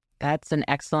needed. That's an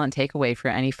excellent takeaway for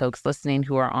any folks listening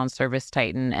who are on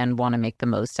ServiceTitan and want to make the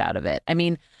most out of it. I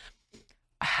mean,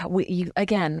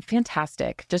 again,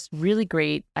 fantastic. Just really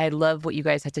great. I love what you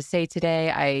guys had to say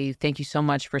today. I thank you so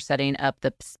much for setting up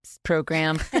the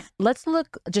program. Let's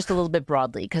look just a little bit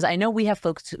broadly, because I know we have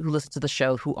folks who listen to the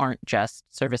show who aren't just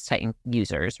ServiceTitan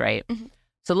users, right? Mm-hmm.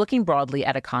 So looking broadly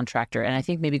at a contractor, and I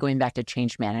think maybe going back to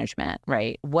change management,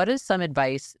 right? What is some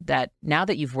advice that, now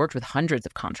that you've worked with hundreds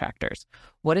of contractors,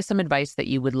 what is some advice that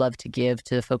you would love to give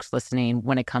to the folks listening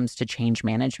when it comes to change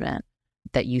management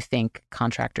that you think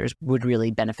contractors would really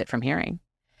benefit from hearing?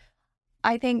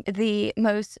 I think the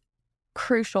most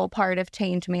crucial part of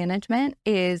change management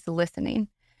is listening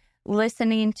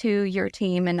to your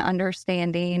team and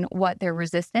understanding what their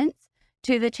resistance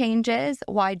to the changes.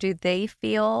 Why do they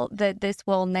feel that this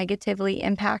will negatively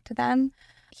impact them?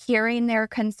 Hearing their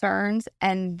concerns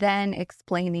and then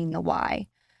explaining the why.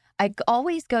 It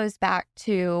always goes back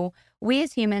to, we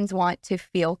as humans want to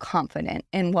feel confident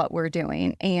in what we're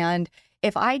doing. And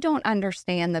if I don't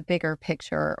understand the bigger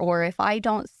picture, or if I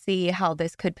don't see how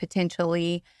this could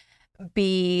potentially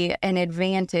be an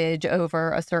advantage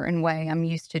over a certain way I'm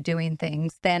used to doing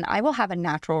things, then I will have a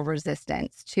natural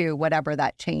resistance to whatever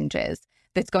that change is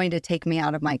that's going to take me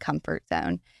out of my comfort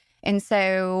zone. And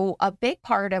so a big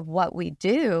part of what we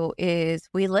do is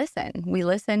we listen. We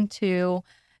listen to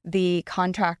the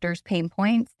contractors' pain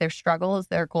points, their struggles,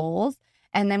 their goals,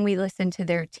 and then we listen to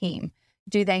their team.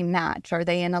 Do they match? Are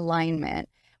they in alignment?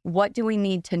 What do we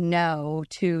need to know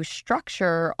to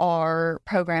structure our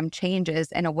program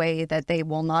changes in a way that they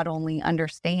will not only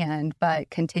understand, but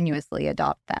continuously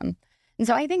adopt them? And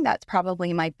so I think that's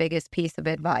probably my biggest piece of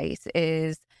advice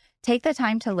is take the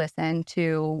time to listen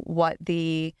to what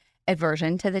the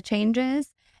aversion to the change is,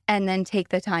 and then take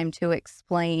the time to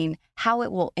explain how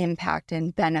it will impact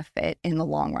and benefit in the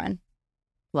long run.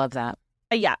 Love that.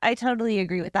 Yeah, I totally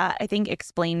agree with that. I think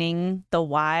explaining the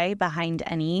why behind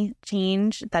any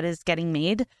change that is getting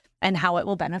made and how it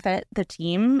will benefit the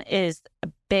team is a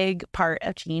big part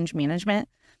of change management.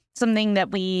 Something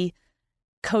that we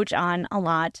coach on a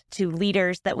lot to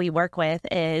leaders that we work with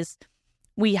is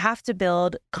we have to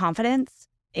build confidence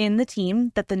in the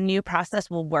team that the new process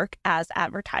will work as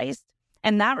advertised.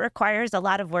 And that requires a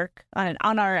lot of work on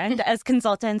our end as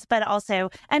consultants, but also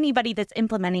anybody that's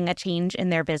implementing a change in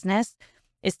their business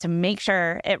is to make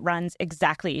sure it runs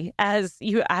exactly as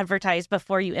you advertise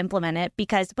before you implement it.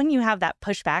 Because when you have that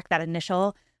pushback, that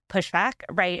initial pushback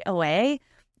right away,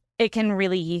 it can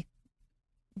really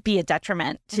be a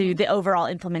detriment to the overall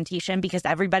implementation, because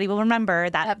everybody will remember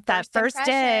that first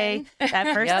day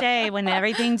when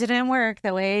everything didn't work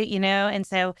the way, and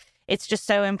so it's just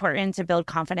so important to build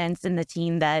confidence in the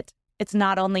team that it's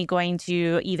not only going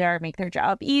to either make their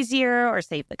job easier or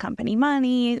save the company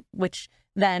money, which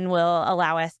then will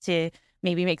allow us to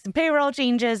maybe make some payroll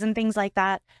changes and things like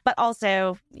that, but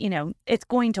also, it's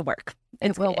going to work.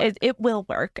 It will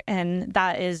work. And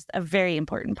that is a very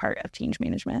important part of change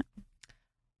management.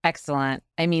 Excellent.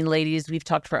 I mean, ladies, we've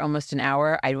talked for almost an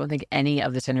hour. I don't think any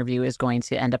of this interview is going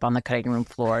to end up on the cutting room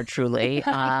floor, truly.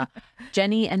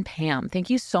 Jenny and Pam,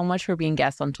 thank you so much for being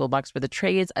guests on Toolbox for the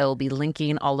Trades. I will be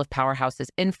linking all of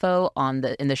Powerhouse's info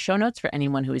in the show notes for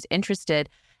anyone who is interested.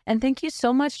 And thank you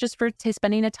so much just for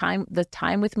spending the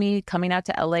time with me, coming out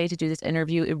to LA to do this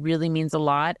interview. It really means a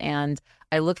lot. And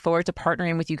I look forward to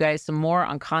partnering with you guys some more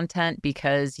on content,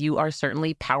 because you are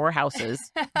certainly powerhouses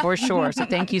for sure. So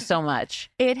thank you so much.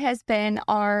 It has been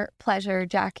our pleasure,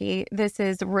 Jackie. This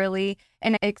is really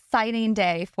an exciting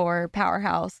day for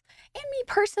Powerhouse and me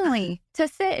personally to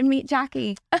sit and meet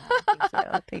Jackie.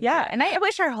 Thank you. And I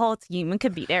wish our whole team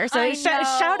could be there. So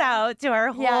shout out to our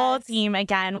whole team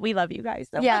again. We love you guys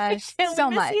so much.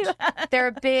 So much.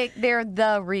 They're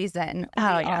the reason we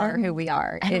are who we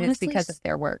are. It is because of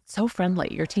their work. So friendly.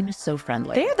 Your team is so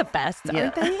friendly. They're the best,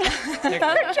 aren't they?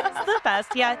 They're just the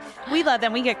best. Yeah, we love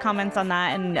them. We get comments on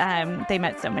that, and they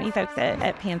met so many folks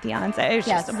at Pantheon. So it was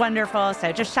just wonderful.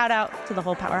 So just shout out to the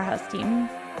whole Powerhouse team.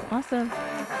 Awesome.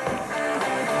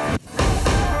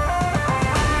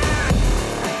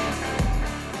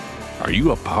 Are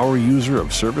you a power user of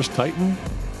ServiceTitan?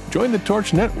 Join the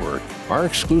Torch Network, our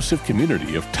exclusive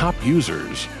community of top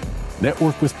users.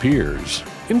 Network with peers,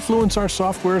 influence our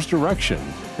software's direction,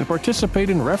 and participate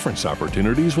in reference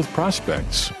opportunities with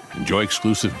prospects. Enjoy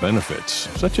exclusive benefits,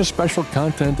 such as special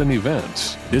content and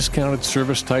events, discounted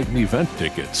ServiceTitan event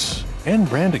tickets, and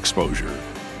brand exposure.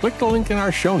 Click the link in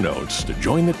our show notes to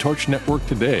join the Torch Network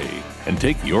today and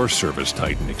take your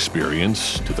ServiceTitan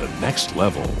experience to the next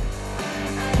level.